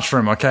respect the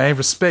mushroom, okay?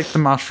 Respect the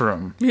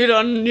mushroom. You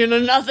know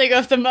nothing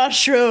of the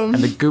mushroom.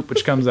 And the goop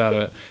which comes out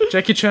of it.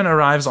 Jackie Chan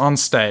arrives on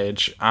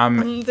stage.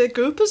 The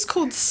goop is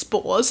called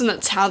spores, and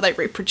it's how they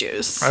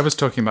reproduce. I was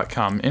talking about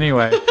cum.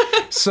 Anyway,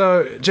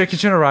 so Jackie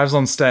Chan arrives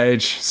on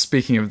stage,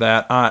 speaking of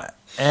that,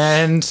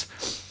 and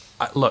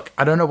look,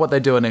 I don't know what they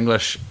do in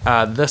English.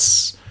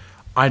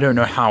 I don't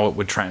know how it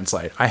would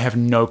translate. I have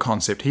no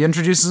concept. He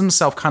introduces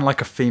himself kind of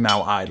like a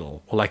female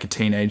idol, or like a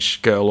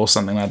teenage girl or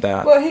something like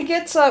that. Well, he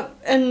gets up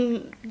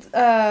and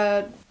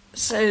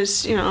says,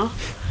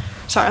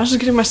 sorry, I was just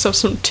getting myself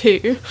some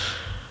tea.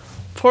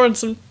 Pouring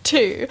some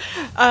tea.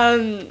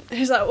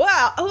 He's like,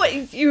 wow,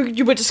 what,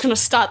 you were just going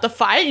to start the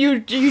fight? You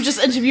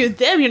just interviewed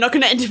them, you're not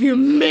going to interview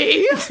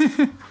me?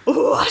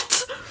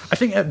 What? I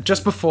think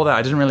just before that,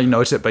 I didn't really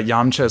note it, but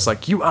Yamcha is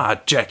like, you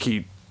are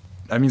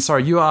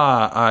you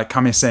are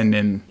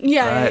Kame-sen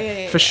Yeah, right?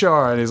 yeah. For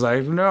sure. And he's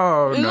like,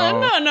 no.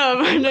 No,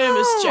 my name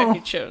is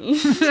Jackie Chan.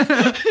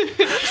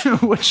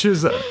 Which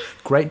is a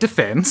great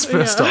defense,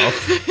 first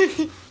off.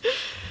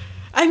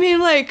 I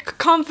mean,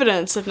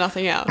 confidence, if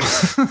nothing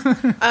else.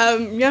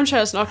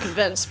 Yamcha is not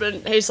convinced,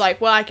 but he's like,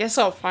 well, I guess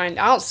I'll find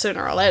out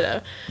sooner or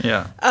later.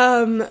 Yeah.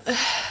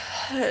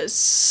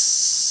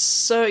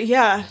 So,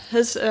 yeah,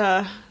 that's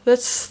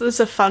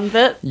a fun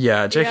bit.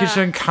 Yeah, Jackie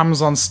Chan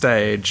comes on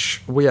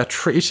stage. We are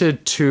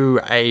treated to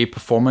a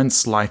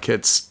performance like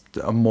it's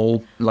a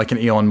mall, like an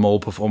Eon Mall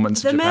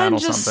performance in The Japan man or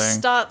just something.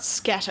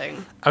 starts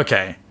scatting.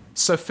 Okay,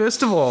 So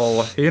first of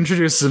all, he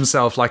introduces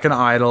himself like an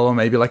idol, or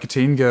maybe like a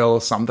teen girl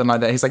or something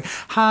like that. He's like,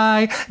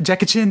 "Hi,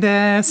 Jackie Chan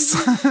desu.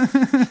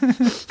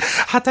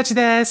 20歳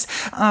です。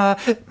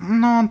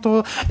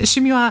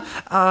趣味は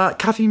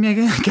カフ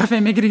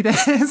ェ巡りで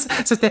す。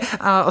そして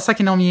お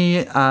酒飲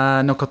み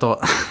のこと、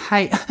は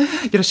い、よ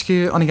ろし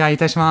くお願いい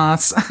たしま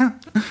す。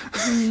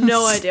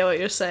No idea what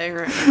you're saying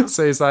right now.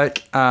 So he's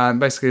like,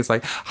 basically, he's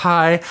like,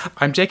 "Hi,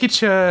 I'm Jackie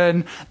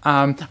Chan.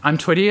 I'm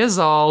 20 years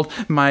old.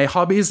 My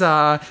hobbies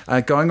are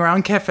going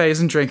around cafes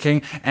and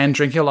drinking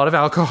a lot of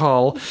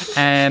alcohol.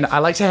 And I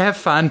like to have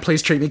fun.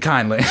 Please treat me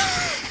kindly."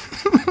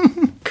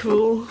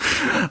 Cool.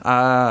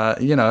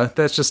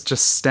 That's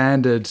just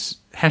standard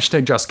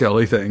hashtag just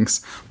girly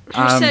things.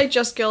 Hashtag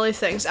just girly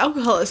things.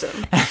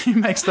 Alcoholism. He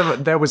makes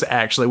them. There was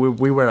actually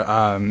we were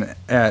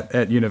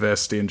at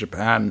university in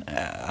Japan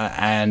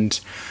and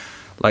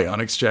like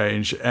on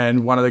exchange,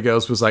 and one of the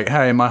girls was like,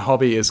 "Hey, my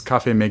hobby is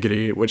cafe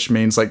megiri," which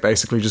means like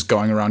basically just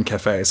going around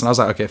cafes. And I was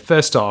like, "Okay,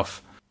 first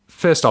off,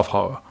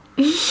 ho,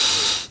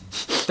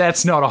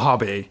 that's not a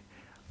hobby.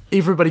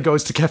 Everybody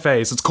goes to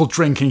cafes. It's called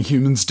drinking.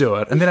 Humans do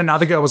it." And then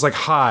another girl was like,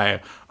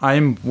 "Hi,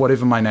 I'm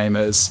whatever my name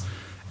is,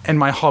 and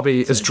my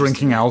hobby is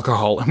drinking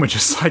alcohol." And we're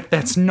just like,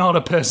 "That's not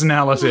a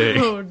personality."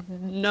 Oh,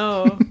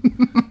 no.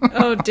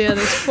 Oh, dear,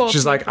 this poor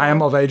She's like, "I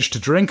am of age to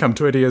drink. I'm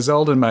 20 years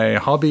old, and my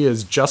hobby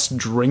is just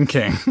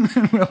drinking."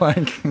 And we're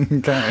like,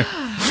 okay.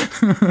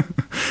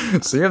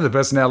 So you have the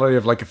personality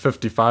of like a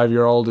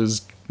 55-year-old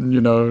who's,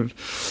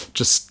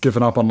 just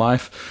given up on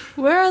life.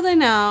 Where are they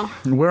now?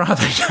 Where are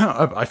they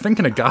now? I think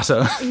in a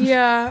gutter.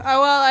 Yeah.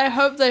 Oh, well, I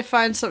hope they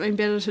find something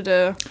better to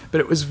do.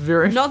 But it was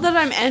very... Not that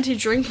I'm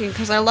anti-drinking,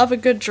 because I love a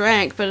good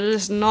drink, but it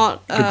is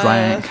not... Good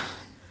drink.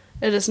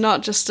 It is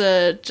not just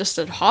a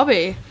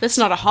hobby. That's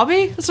not a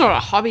hobby. That's not what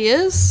a hobby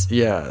is.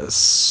 Yeah.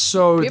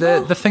 So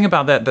the thing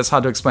about that's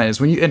hard to explain is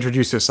when you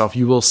introduce yourself,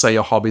 you will say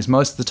your hobbies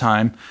most of the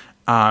time.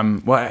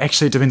 Well,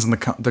 actually, it depends on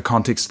the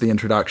context of the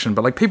introduction.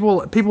 But like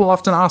people will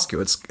often ask you.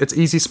 It's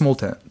easy small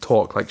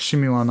talk like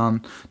 "shimi wa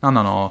nan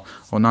no"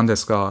 or "nan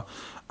desu ka."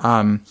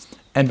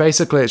 And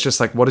basically, it's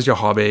just like, what is your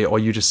hobby? Or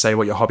you just say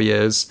what your hobby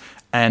is.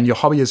 And your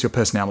hobby is your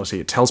personality.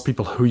 It tells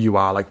people who you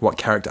are, like what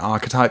character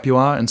archetype you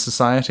are in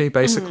society,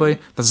 basically.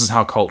 This is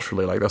how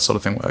culturally, like, that sort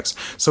of thing works.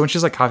 So when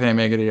she's like, "Cafe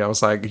Megiri," I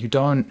was like, you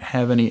don't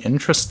have any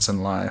interests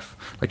in life.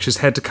 Like, she's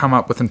had to come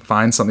up with and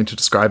find something to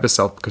describe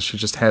herself because she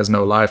just has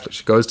no life. Like,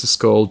 she goes to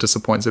school,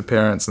 disappoints her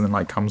parents, and then,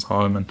 like, comes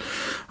home and,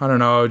 I don't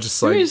know,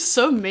 just, like... You're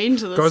so mean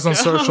to this goes on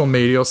girl. social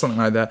media or something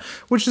like that.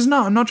 Which is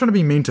not... I'm not trying to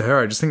be mean to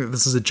her. I just think that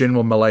this is a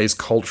general malaise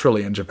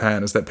culturally in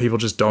Japan, is that people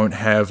just don't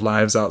have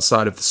lives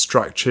outside of the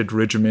structured,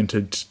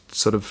 regimented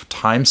sort of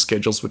time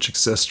schedules which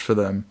exist for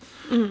them,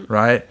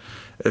 right?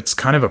 It's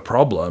kind of a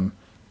problem.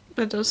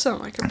 It does sound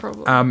like a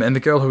problem. And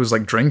the girl who was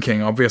like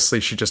drinking, obviously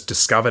she just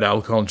discovered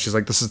alcohol and she's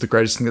like, "This is the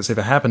greatest thing that's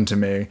ever happened to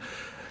me,"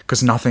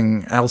 because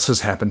nothing else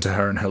has happened to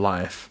her in her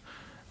life.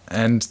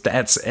 And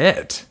that's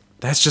it.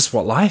 That's just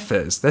what life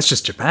is. That's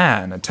just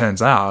Japan, it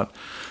turns out.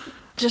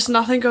 Just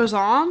nothing goes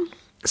on?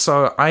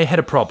 So I had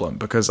a problem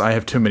because I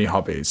have too many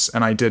hobbies,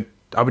 and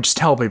I would just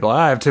tell people,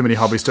 "I have too many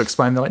hobbies," to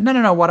explain. They're like,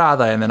 no, what are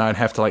they? And then I'd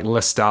have to like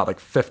list out like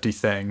 50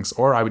 things,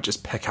 or I would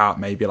just pick out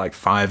maybe like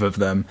 5 of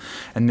them,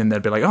 and then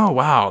they'd be like, "Oh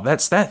wow,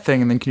 that's that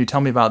thing," and then can you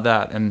tell me about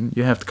that? And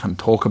you have to kind of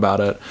talk about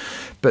it.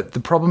 But the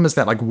problem is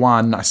that, like,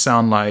 one, I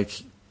sound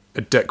like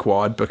a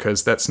dickwad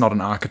because that's not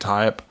an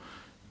archetype.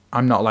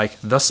 I'm not like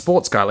the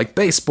sports guy, like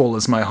baseball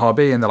is my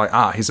hobby, and they're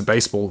like, he's a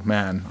baseball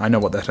man, I know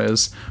what that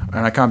is.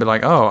 And I can't be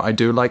like, "Oh, I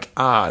do like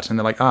art," and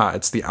they're like,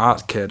 it's the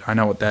art kid, I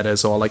know what that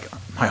is. Or like,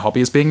 "My hobby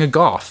is being a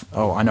goth."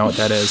 "Oh, I know what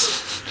that is."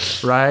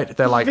 Right?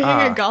 They're like, Being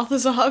a goth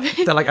is a hobby?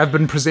 They're like, "I've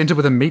been presented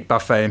with a meat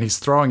buffet and he's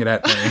throwing it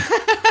at me."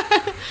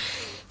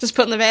 Just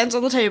putting the Vans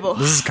on the table.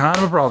 This is kind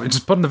of a problem.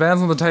 Just putting the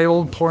Vans on the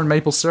table, pouring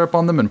maple syrup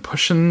on them, and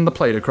pushing the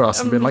plate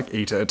across and being like,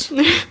 "Eat it."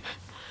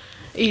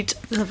 Eat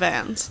the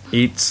Vans.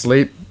 Eat,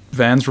 sleep,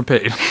 Vans,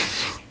 repeat.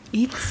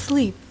 Eat,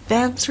 sleep,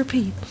 Vans,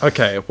 repeat.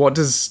 Okay, what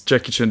does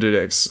Jackie Chan do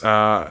next?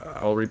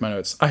 I'll read my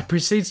notes. I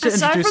proceeds to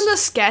Aside introduce... from the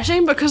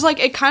sketching, because like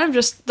it kind of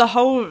just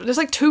there's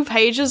like 2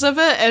 pages of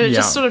it, and it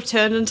just sort of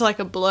turned into like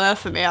a blur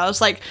for me. I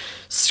was like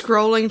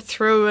scrolling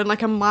through in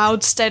like a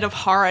mild state of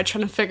horror,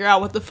 trying to figure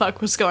out what the fuck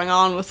was going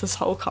on with this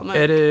whole comic.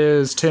 It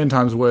is 10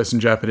 times worse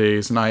in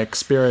Japanese, and I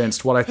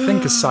experienced what I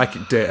think is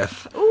psychic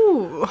death. Ooh.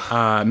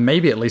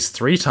 Maybe at least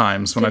 3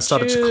 times when I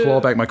started to claw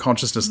back my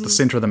consciousness at the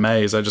center of the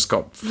maze. I just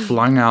got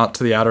flung out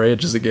to the outer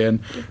edges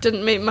again.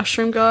 Didn't meet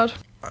Mushroom God.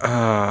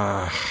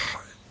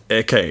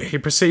 Okay, he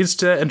proceeds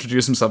to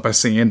introduce himself by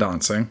singing and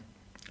dancing.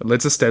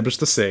 Let's establish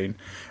the scene.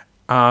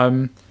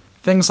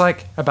 Things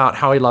like about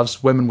how he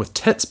loves women with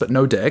tits but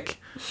no dick.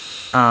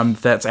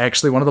 That's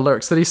actually one of the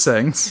lyrics that he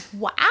sings.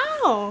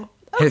 Wow.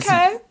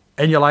 Okay.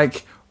 And you're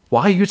like,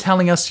 why are you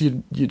telling us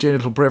your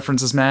genital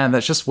preferences, man?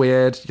 That's just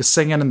weird. You're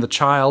singing and the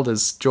child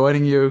is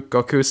joining you.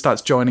 Goku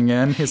starts joining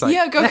in. He's like,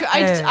 yeah, Goku.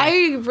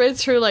 I read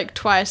through like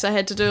twice. I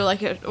had to do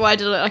I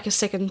did like a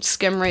second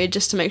skim read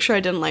just to make sure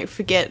I didn't like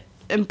forget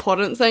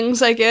important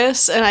things, I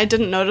guess. And I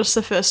didn't notice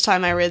the first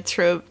time I read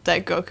through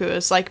that Goku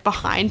is like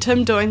behind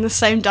him doing the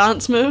same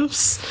dance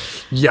moves.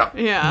 Yeah,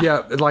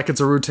 like it's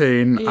a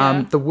routine.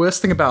 Yeah. The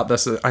worst thing about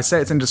this, I say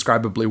it's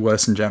indescribably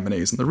worse in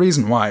Japanese, and the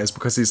reason why is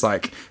because he's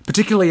like,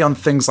 particularly on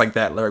things like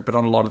that lyric, but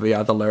on a lot of the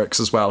other lyrics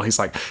as well, he's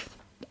like,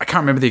 I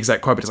can't remember the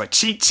exact quote, but it's like,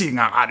 chi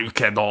ga aru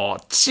kedo,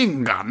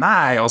 chin ga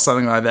nai, or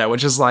something like that,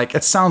 which is like,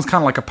 it sounds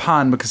kind of like a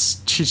pun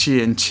because chi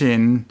and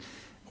chin,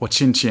 or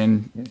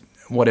chin,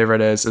 whatever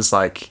it is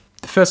like,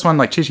 the first one,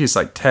 like, chi is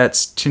like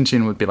tits,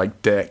 chin would be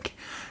like dick.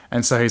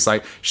 And so he's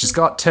like, she's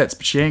got tits,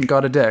 but she ain't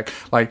got a dick.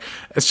 Like,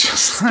 it's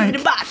just like...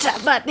 And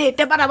then he's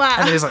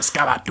like,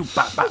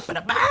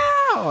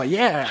 oh,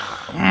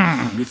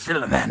 yeah. You're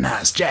feeling that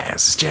nice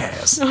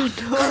jazz.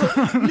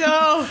 Oh, no.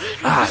 No.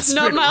 It's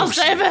not Miles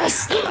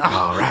Davis.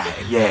 All right,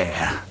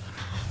 yeah.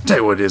 Tell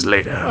you what it is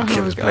later. I'll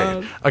kill it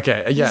later.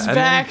 Okay, yeah. He's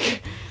back. Then,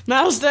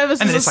 Miles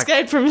Davis has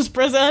escaped from his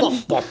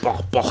prison.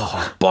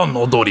 Bon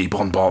odori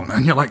bon bon.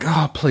 And you're like,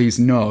 oh, please,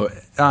 no.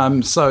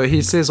 So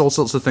he says all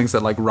sorts of things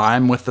that like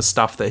rhyme with the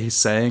stuff that he's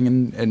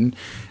saying and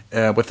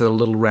with the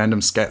little random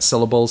scat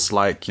syllables,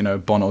 like, you know,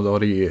 bon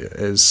odori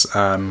is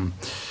a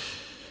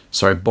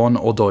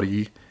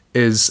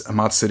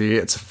matsuri.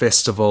 It's a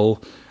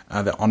festival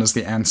that honors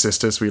the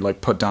ancestors. We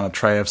like put down a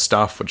tray of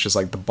stuff, which is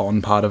like the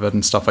bon part of it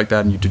and stuff like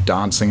that, and you do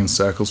dancing in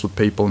circles with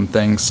people and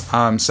things.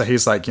 So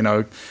he's like, you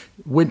know,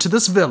 went to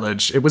this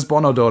village. It was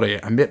bon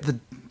odori. I met the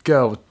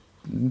girl.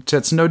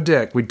 Tits, no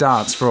dick. We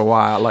danced for a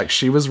while. Like,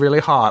 she was really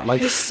hot.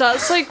 Like, he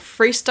starts like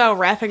freestyle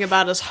rapping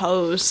about his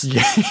hose.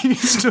 Yeah,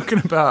 he's talking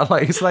about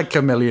like, he's like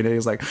Chameleon.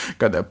 He's like,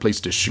 got that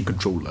PlayStation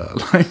controller.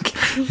 Like,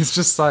 he's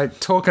just like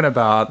talking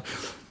about,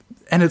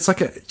 and it's like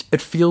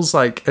it feels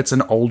like it's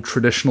an old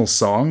traditional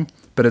song,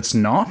 but it's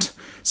not.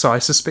 So I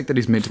suspect that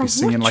he's meant to be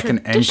singing like an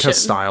anchor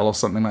style or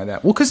something like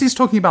that. Well, because he's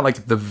talking about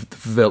like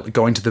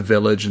going to the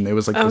village, and there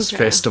was like this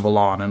festival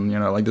on, and you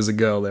know, like there's a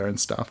girl there and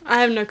stuff. I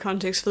have no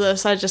context for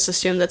this. I just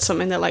assume that's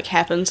something that like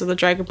happens in the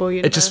Dragon Ball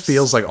universe. It just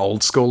feels like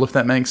old school, if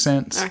that makes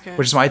sense. Okay.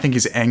 Which is why I think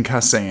he's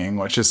anchor singing,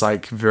 which is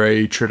like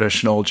very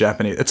traditional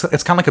Japanese.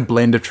 It's kind of like a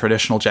blend of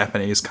traditional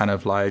Japanese, kind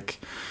of like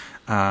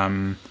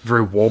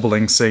very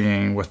warbling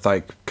singing with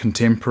like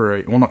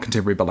contemporary, well, not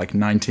contemporary, but like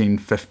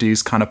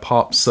 1950s kind of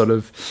pop sort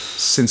of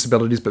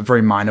sensibilities, but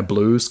very minor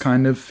blues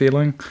kind of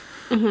feeling.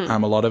 A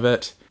lot of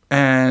it.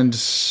 And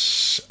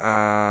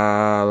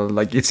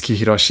like Itsuki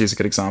Hiroshi is a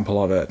good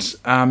example of it.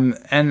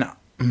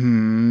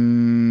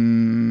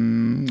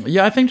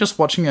 Yeah, I think just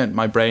watching it,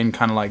 my brain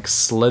kind of like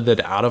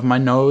slithered out of my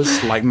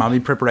nose like mummy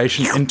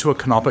preparation into a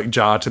canopic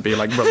jar to be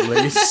like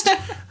released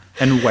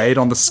and weighed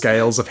on the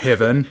scales of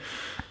heaven.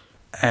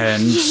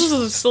 And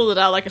slid it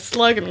out like a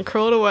slug and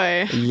crawled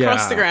away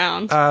across the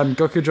ground.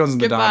 Goku joins in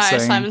the dancing.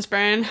 Goodbye, Simon's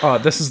brain. Oh,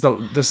 this is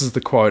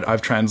the quote.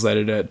 I've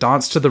translated it.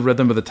 Dance to the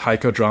rhythm of the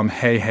taiko drum.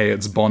 Hey, hey,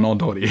 it's bon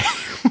odori.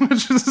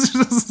 Which is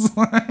just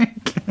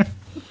like...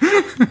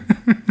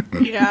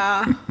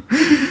 Yeah.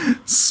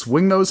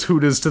 Swing those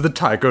hooters to the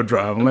taiko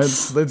drum.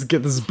 Let's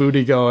get this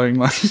booty going.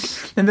 Like,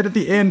 and then at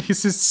the end he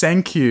says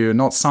sankyu,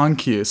 not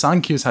sankyu.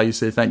 Sankyu is how you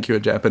say thank you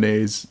in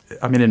Japanese.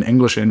 I mean in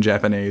English and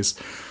Japanese,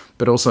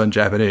 but also in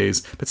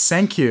Japanese. But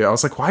sankyu, I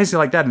was like, why is he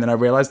like that? And then I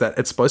realized that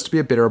it's supposed to be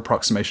a better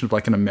approximation of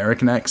like an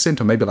American accent,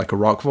 or maybe like a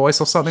rock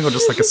voice or something, or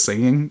just like a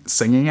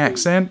singing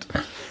accent.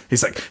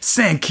 He's like,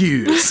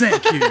 sankyu.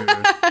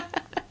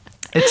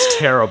 It's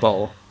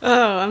terrible.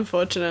 Oh,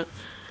 unfortunate.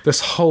 This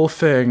whole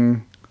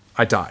thing,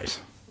 I died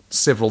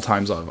several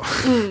times over.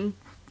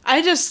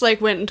 I just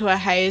like went into a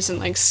haze and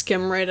like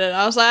skim read it.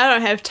 I was like, I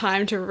don't have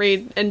time to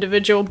read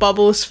individual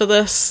bubbles for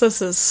this.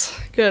 This is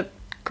good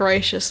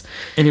gracious.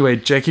 Anyway,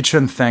 Jackie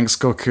Chan thanks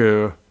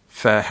Goku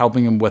for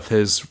helping him with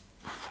his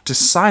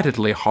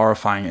decidedly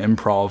horrifying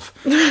improv.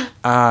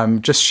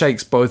 Just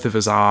shakes both of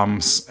his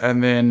arms,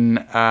 and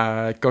then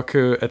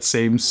Goku, it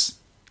seems,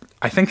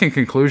 I think in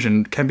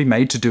conclusion, can be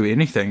made to do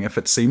anything if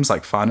it seems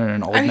like fun and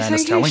an old man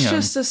is telling him. I think he's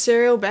just a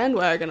serial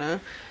bandwagoner.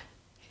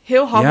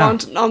 He'll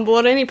hop on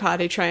board any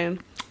party train.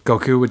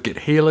 Goku would get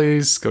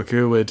Heelys.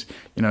 Goku would,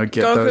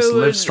 get those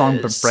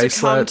Livestrong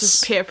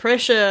bracelets. To peer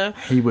pressure.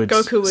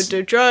 Goku would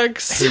do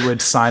drugs. He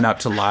would sign up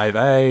to Live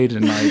Aid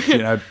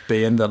and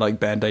be in the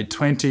Band-Aid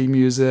 20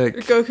 music.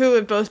 Goku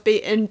would both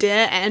be in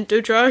there and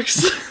do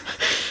drugs.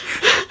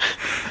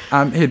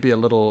 He'd be a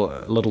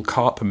little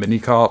cop, a mini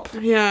cop.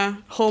 Yeah,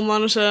 hall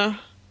monitor.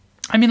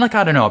 I mean, I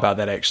don't know about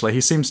that actually.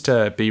 He seems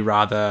to be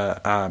rather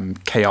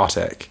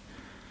chaotic.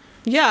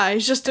 Yeah,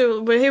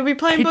 he'd be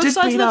playing both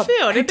sides of the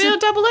field. He'd be a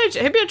double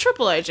agent. He'd be a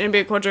triple agent. He'd be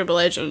a quadruple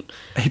agent.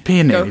 He'd be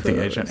an anything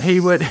agent. He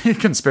would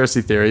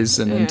conspiracy theories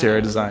and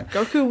interior design.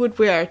 Goku would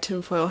wear a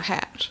tinfoil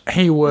hat.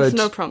 He would with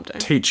no prompting.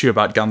 Teach you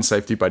about gun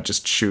safety by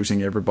just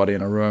shooting everybody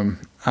in a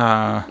room.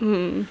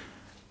 Goku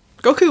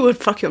would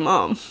fuck your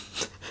mom.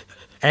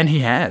 And he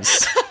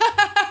has.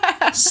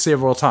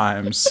 Several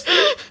times.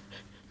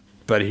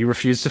 But he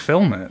refused to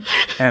film it,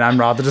 and I'm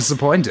rather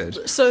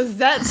disappointed. So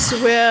that's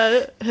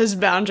where his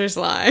boundaries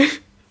lie.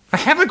 I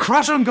have a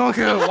crush on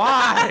Goku.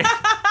 Why?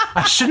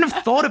 I shouldn't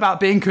have thought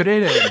about being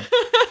creative.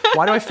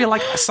 Why do I feel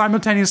like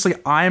simultaneously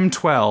I'm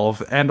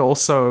 12 and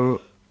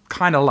also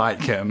kind of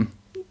like him?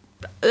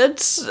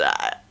 It's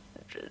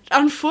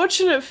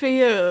unfortunate for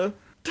you.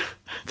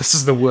 This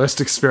is the worst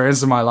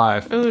experience of my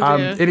life. Oh,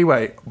 dear.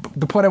 Anyway,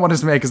 the point I wanted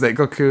to make is that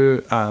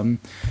Goku,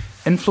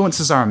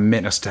 influences are a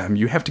menace to him.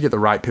 You have to get the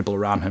right people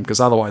around him, because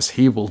otherwise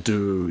he will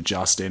do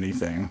just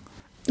anything.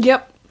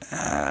 Yep.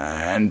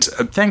 And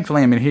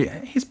thankfully, I mean,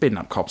 he's beaten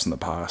up cops in the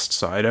past,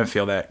 so I don't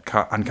feel that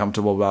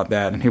uncomfortable about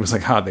that. And he was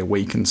like, they're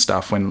weak and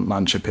stuff when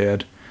Lunch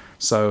appeared.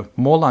 So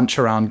more Lunch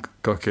around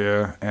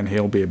Goku, and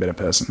he'll be a better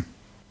person.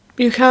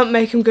 You can't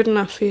make him good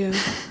enough for you.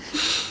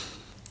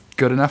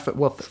 Good enough?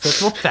 Well,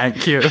 first of all,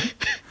 thank you.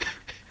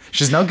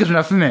 She's not good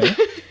enough for me.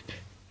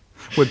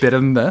 We're better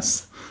than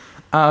this.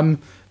 After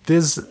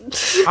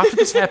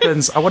this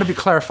happens, I want to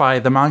clarify,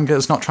 the manga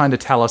is not trying to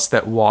tell us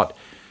that what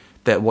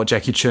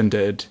Jackie Chun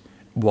did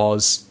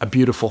was a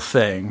beautiful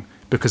thing,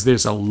 because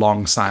there's a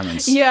long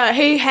silence. Yeah,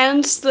 he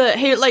takes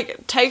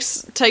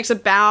a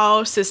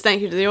bow, says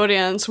thank you to the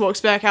audience,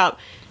 walks back up,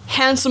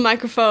 hands the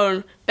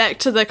microphone back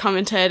to the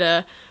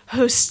commentator,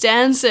 who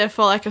stands there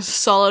for like a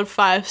solid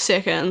 5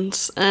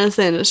 seconds, and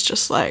then it's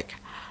just like,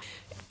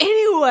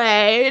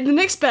 anyway, the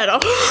next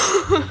battle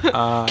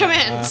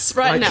commence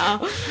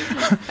now.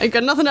 I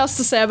got nothing else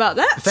to say about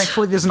that.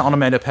 Thankfully, there's an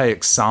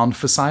onomatopoeic sound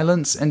for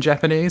silence in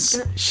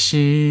Japanese.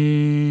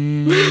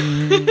 Shin.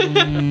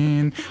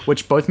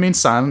 Which both means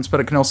silence, but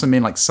it can also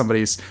mean like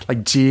somebody's...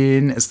 Like,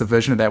 jin is the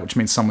version of that, which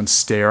means someone's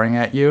staring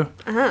at you.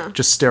 Uh-huh.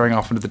 Just staring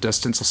off into the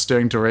distance or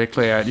staring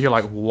directly at you. You're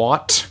like,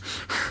 what?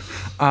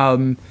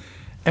 And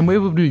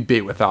where would we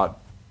be without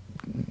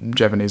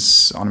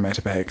Japanese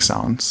onomatopoeic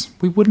sounds?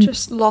 We wouldn't.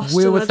 Just lost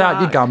Where in the without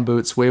your dark.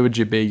 gumboots, where would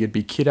you be? You'd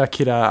be kira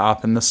kira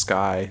up in the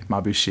sky,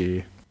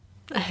 mabushi.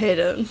 I hate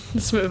it.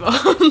 Let's move on.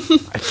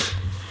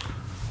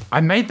 I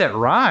made that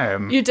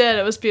rhyme. You did.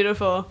 It was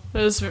beautiful. It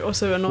was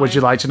also annoying. Would you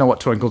like to know what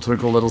Twinkle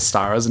Twinkle Little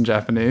Star is in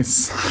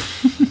Japanese?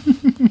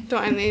 Do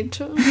I need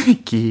to?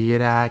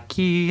 Kira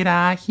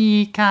kira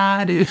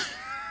hikaru.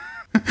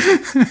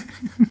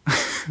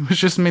 Which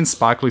just means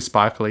sparkly,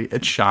 sparkly.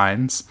 It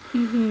shines.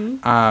 Mm-hmm.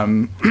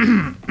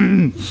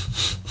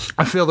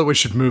 I feel that we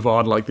should move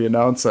on, like the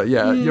announcer.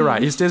 Yeah, You're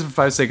right. He stays for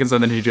 5 seconds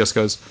and then he just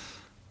goes,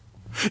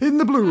 "In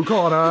the blue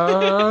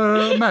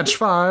corner, match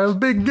 5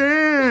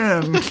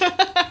 begin."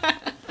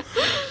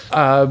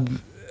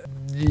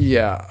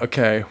 Yeah,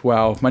 okay,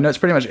 well, my notes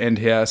pretty much end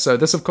here. So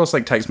this, of course,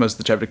 like takes most of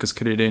the chapter because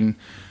Kuririn...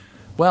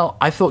 Well,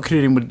 I thought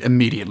Kuririn would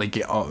immediately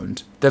get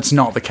owned. That's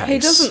not the case. He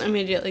doesn't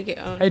immediately get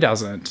owned. He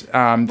doesn't.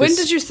 When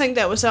did you think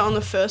that? Was that on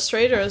the first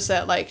read, or is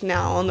that like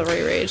now on the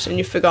reread and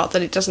you forgot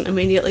that he doesn't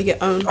immediately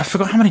get owned? I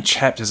forgot how many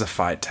chapters a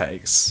fight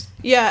takes.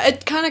 Yeah,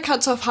 it kind of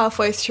cuts off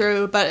halfway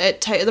through,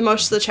 but the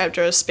most of the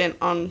chapter is spent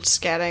on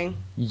scatting.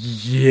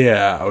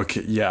 Yeah,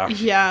 okay, yeah.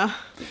 Yeah.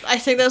 I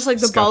think that's like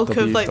the Scat bulk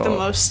the of like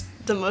dog.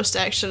 the most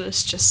action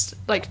is just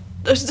like,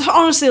 it's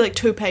honestly like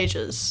 2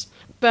 pages.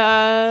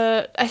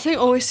 But I think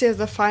all we see of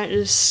the fight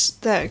is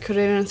that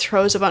Kuririn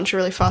throws a bunch of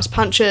really fast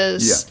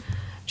punches. Yeah.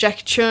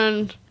 Jackie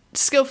Chun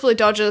skillfully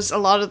dodges a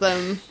lot of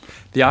them.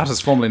 The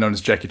artist formerly known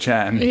as Jackie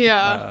Chan.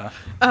 Yeah.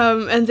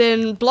 And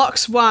then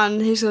blocks one.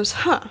 He goes,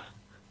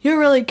 "You're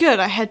really good.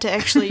 I had to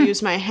actually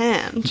use my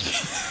hand."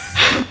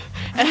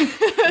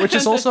 Which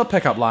is also a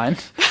pickup line.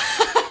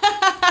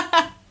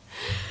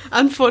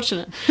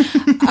 Unfortunate.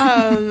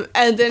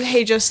 And then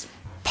he just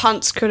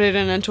punts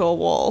Kuririn into a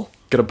wall.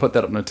 Gotta put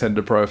that on a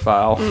Tinder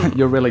profile.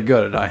 You're really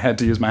good. I had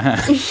to use my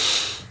hand.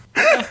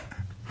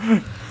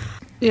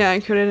 Yeah,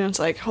 and Kuririn's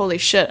like, "Holy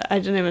shit, I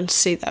didn't even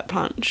see that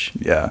punch."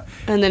 Yeah.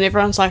 And then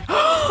everyone's like,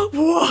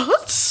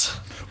 "What?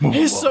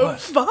 He's so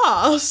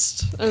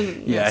fast."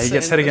 And Yeah, that's he the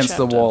gets end hit of the against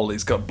the chapter. wall.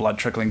 He's got blood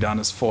trickling down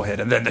his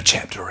forehead, and then the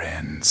chapter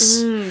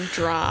ends.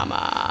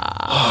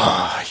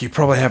 Drama. You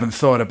probably haven't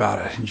thought about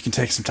it. You can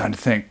take some time to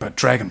think, but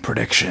Dragon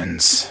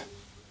Predictions.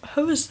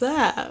 Who is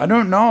that? I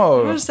don't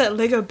know. Who is that,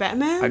 Lego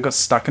Batman? I got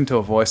stuck into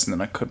a voice and then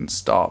I couldn't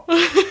stop.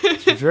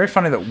 It's very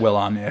funny that Will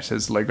Arnett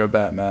is Lego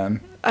Batman.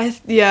 I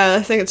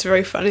think it's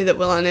very funny that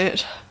Will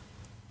Arnett.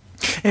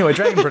 Anyway,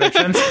 Dragon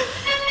Predictions.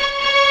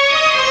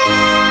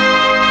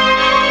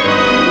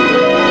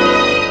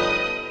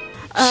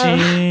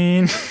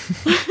 Sheen.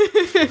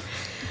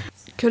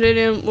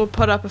 Kuririn will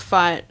put up a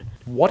fight.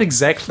 What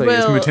exactly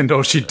Well- is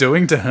Mutendoshi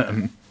doing to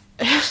him?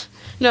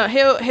 No,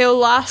 he'll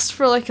last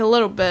for like a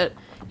little bit.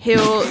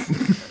 He'll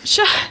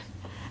shut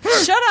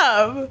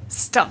up!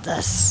 Stop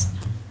this.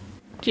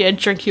 Yeah,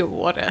 drink your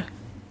water.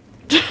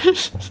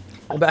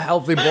 I'm a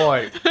healthy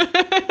boy.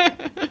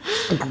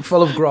 I'm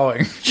full of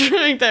growing.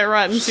 Drink that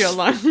right into your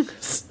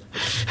lungs.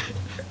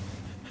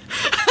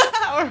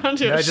 Or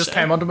onto your Yeah, I just shirt.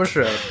 came onto my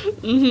shirt.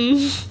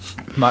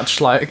 Mm-hmm.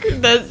 Much like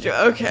That's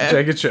okay.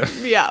 Jackie Chan.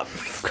 Yeah,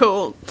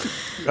 cool.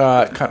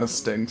 It kind of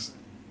stings.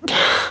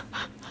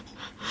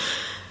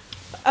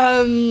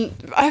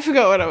 I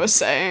forgot what I was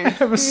saying. I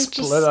have a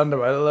split under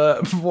my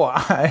lip.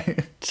 Why?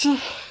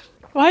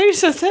 Why are you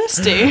so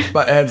thirsty?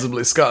 My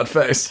handsomely scarred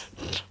face.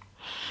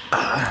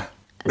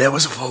 There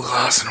was a full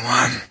glass in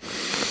one.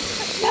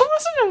 That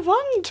wasn't a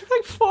one. It took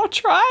like 4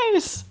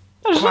 tries.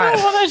 I don't Quiet.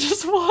 know what I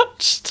just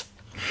watched.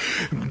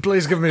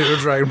 Please give me the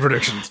dragon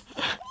predictions.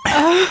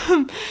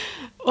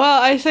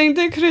 Well, I think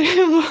that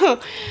Korean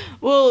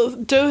will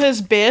do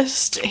his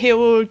best. He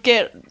will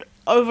get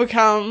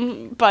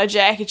overcome by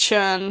Jackie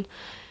Chan,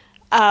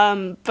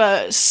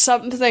 but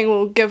something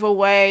will give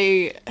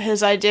away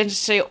his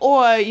identity,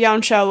 or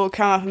Yamcha will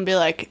come up and be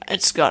like,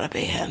 it's gotta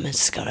be him,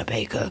 it's gotta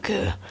be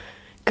Goku.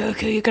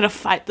 Goku, you gotta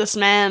fight this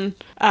man,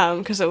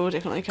 because it will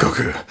definitely come.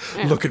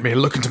 Goku, look at me,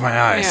 look into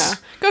my eyes. Yeah,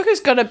 Goku's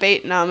gotta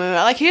beat Namu.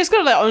 Like, he's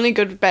got the only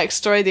good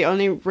backstory, the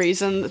only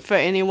reason for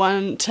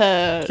anyone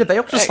to. Yeah, they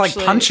all just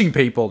actually, like punching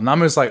people.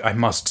 Namu's like, I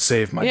must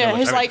save my Yeah, village.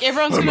 he's like,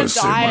 everyone's gonna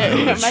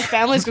die. My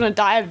family's gonna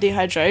die of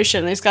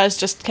dehydration. These guys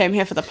just came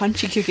here for the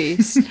punchy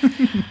cookies.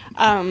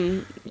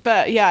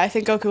 But yeah, I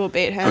think Goku will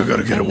beat him. I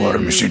gotta get a and water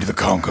then machine to the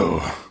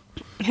Congo.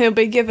 He'll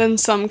be given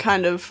some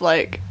kind of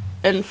like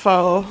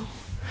info.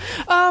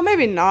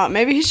 Maybe not.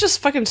 Maybe he's just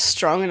fucking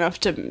strong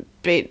enough to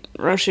beat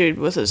Roshi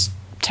with his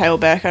tail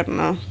back. I don't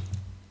know.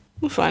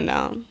 We'll find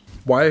out.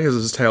 Why has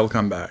his tail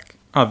come back?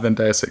 Other than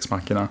Deus Ex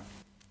Machina.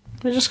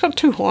 He just got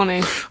too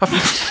horny.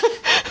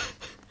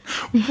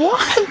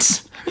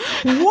 What?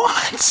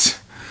 What?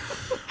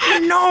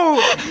 No!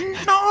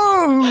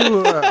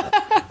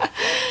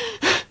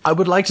 I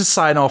would like to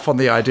sign off on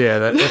the idea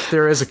that if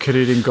there is a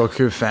Kuririn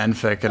Goku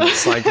fanfic and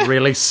it's like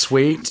really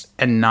sweet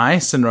and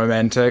nice and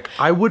romantic,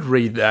 I would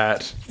read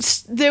that.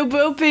 There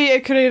will be a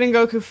Kuririn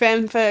Goku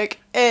fanfic.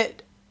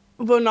 It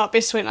will not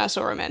be sweet, nice,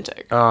 or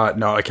romantic.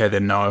 No, okay,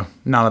 then no.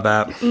 None of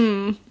that.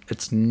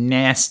 It's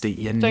nasty.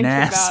 You're Think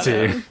nasty.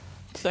 about it.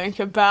 Think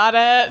about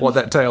it. What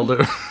that tail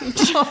do?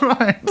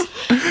 Alright.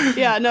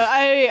 Yeah, no,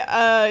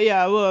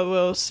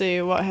 we'll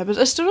see what happens.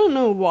 I still don't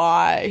know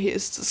why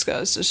he's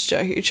disguised as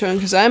Jackie Chan,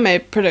 because I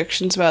made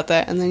predictions about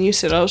that, and then you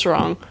said I was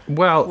wrong.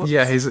 Well,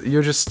 yeah,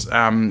 you're just,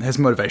 his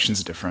motivations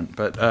are different.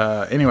 But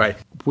anyway,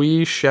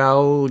 we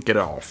shall get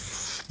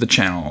off the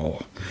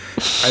channel.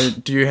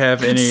 Do you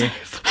have any...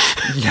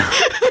 Yeah.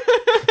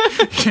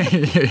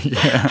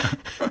 Yeah.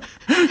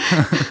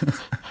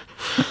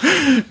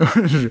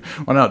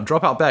 Why not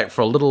drop out back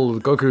for a little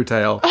Goku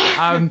tale?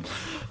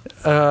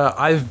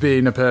 I've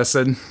been a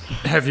person.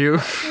 Have you?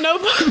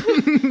 Nope.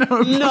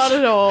 Not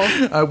at all.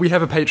 We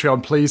have a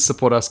Patreon. Please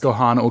support us,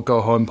 Gohan or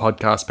Go Home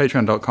Podcast.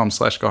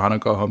 Patreon.com/Gohan or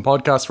Go Home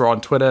Podcast. We're on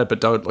Twitter, but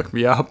don't look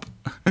me up.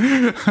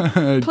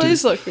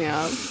 Please look me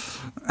up.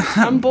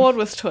 I'm bored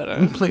with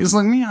Twitter. Please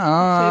look me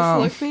up.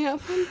 Please look me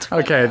up on Twitter.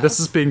 Okay, this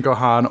has been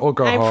Gohan or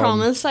Go I Home.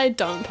 promise I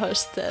don't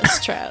post this,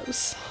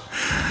 Travs.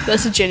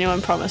 That's a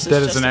genuine promise. It's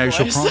That is just an a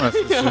actual voice.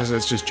 promise.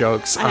 It's just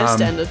jokes. I have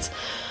standards.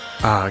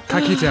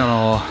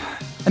 Kakitiano,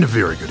 and a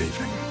very good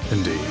evening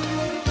indeed.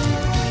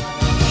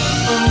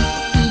 お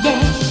いで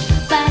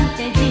ファンタ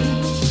ジー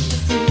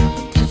好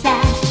きさ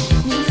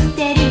ミステ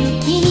リ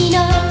ー君の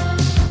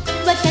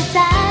若さ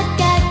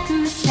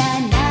隠さ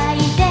ない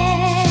で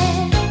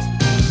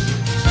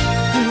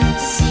不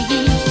思議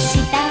し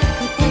たく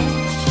て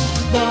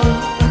冒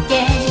険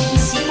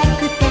したく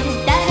て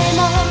誰も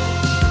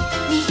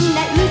みんな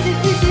うず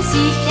うずし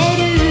て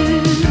る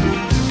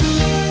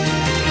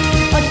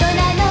大人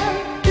の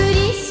ふり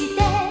して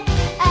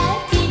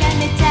諦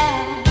めちゃ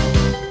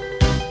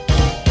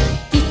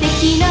奇跡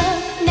の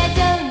謎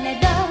な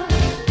ど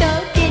解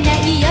けな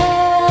いよ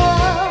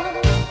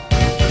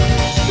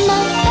もっ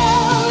と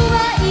ワ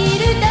イ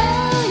ルド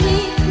に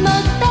もっ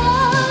と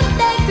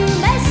たく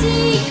まし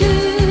く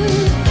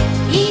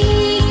生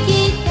き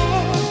て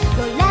ご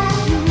らん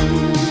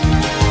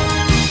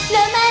ロ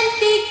マン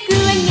ティック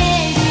あげ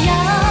るよ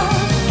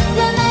ロ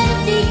マン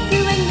ティック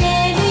あげ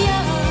るよ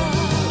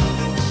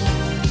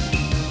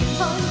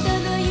本当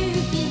の勇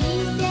気見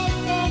せ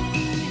てく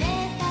れ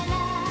たら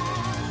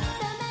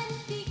ロマン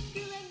ティック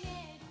あげ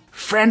る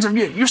Friends of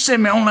you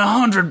send me only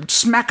 100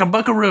 smacker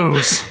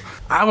buckaroos.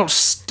 I will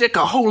stick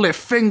a holy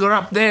finger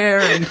up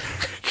there and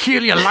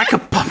kill you like a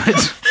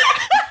puppet.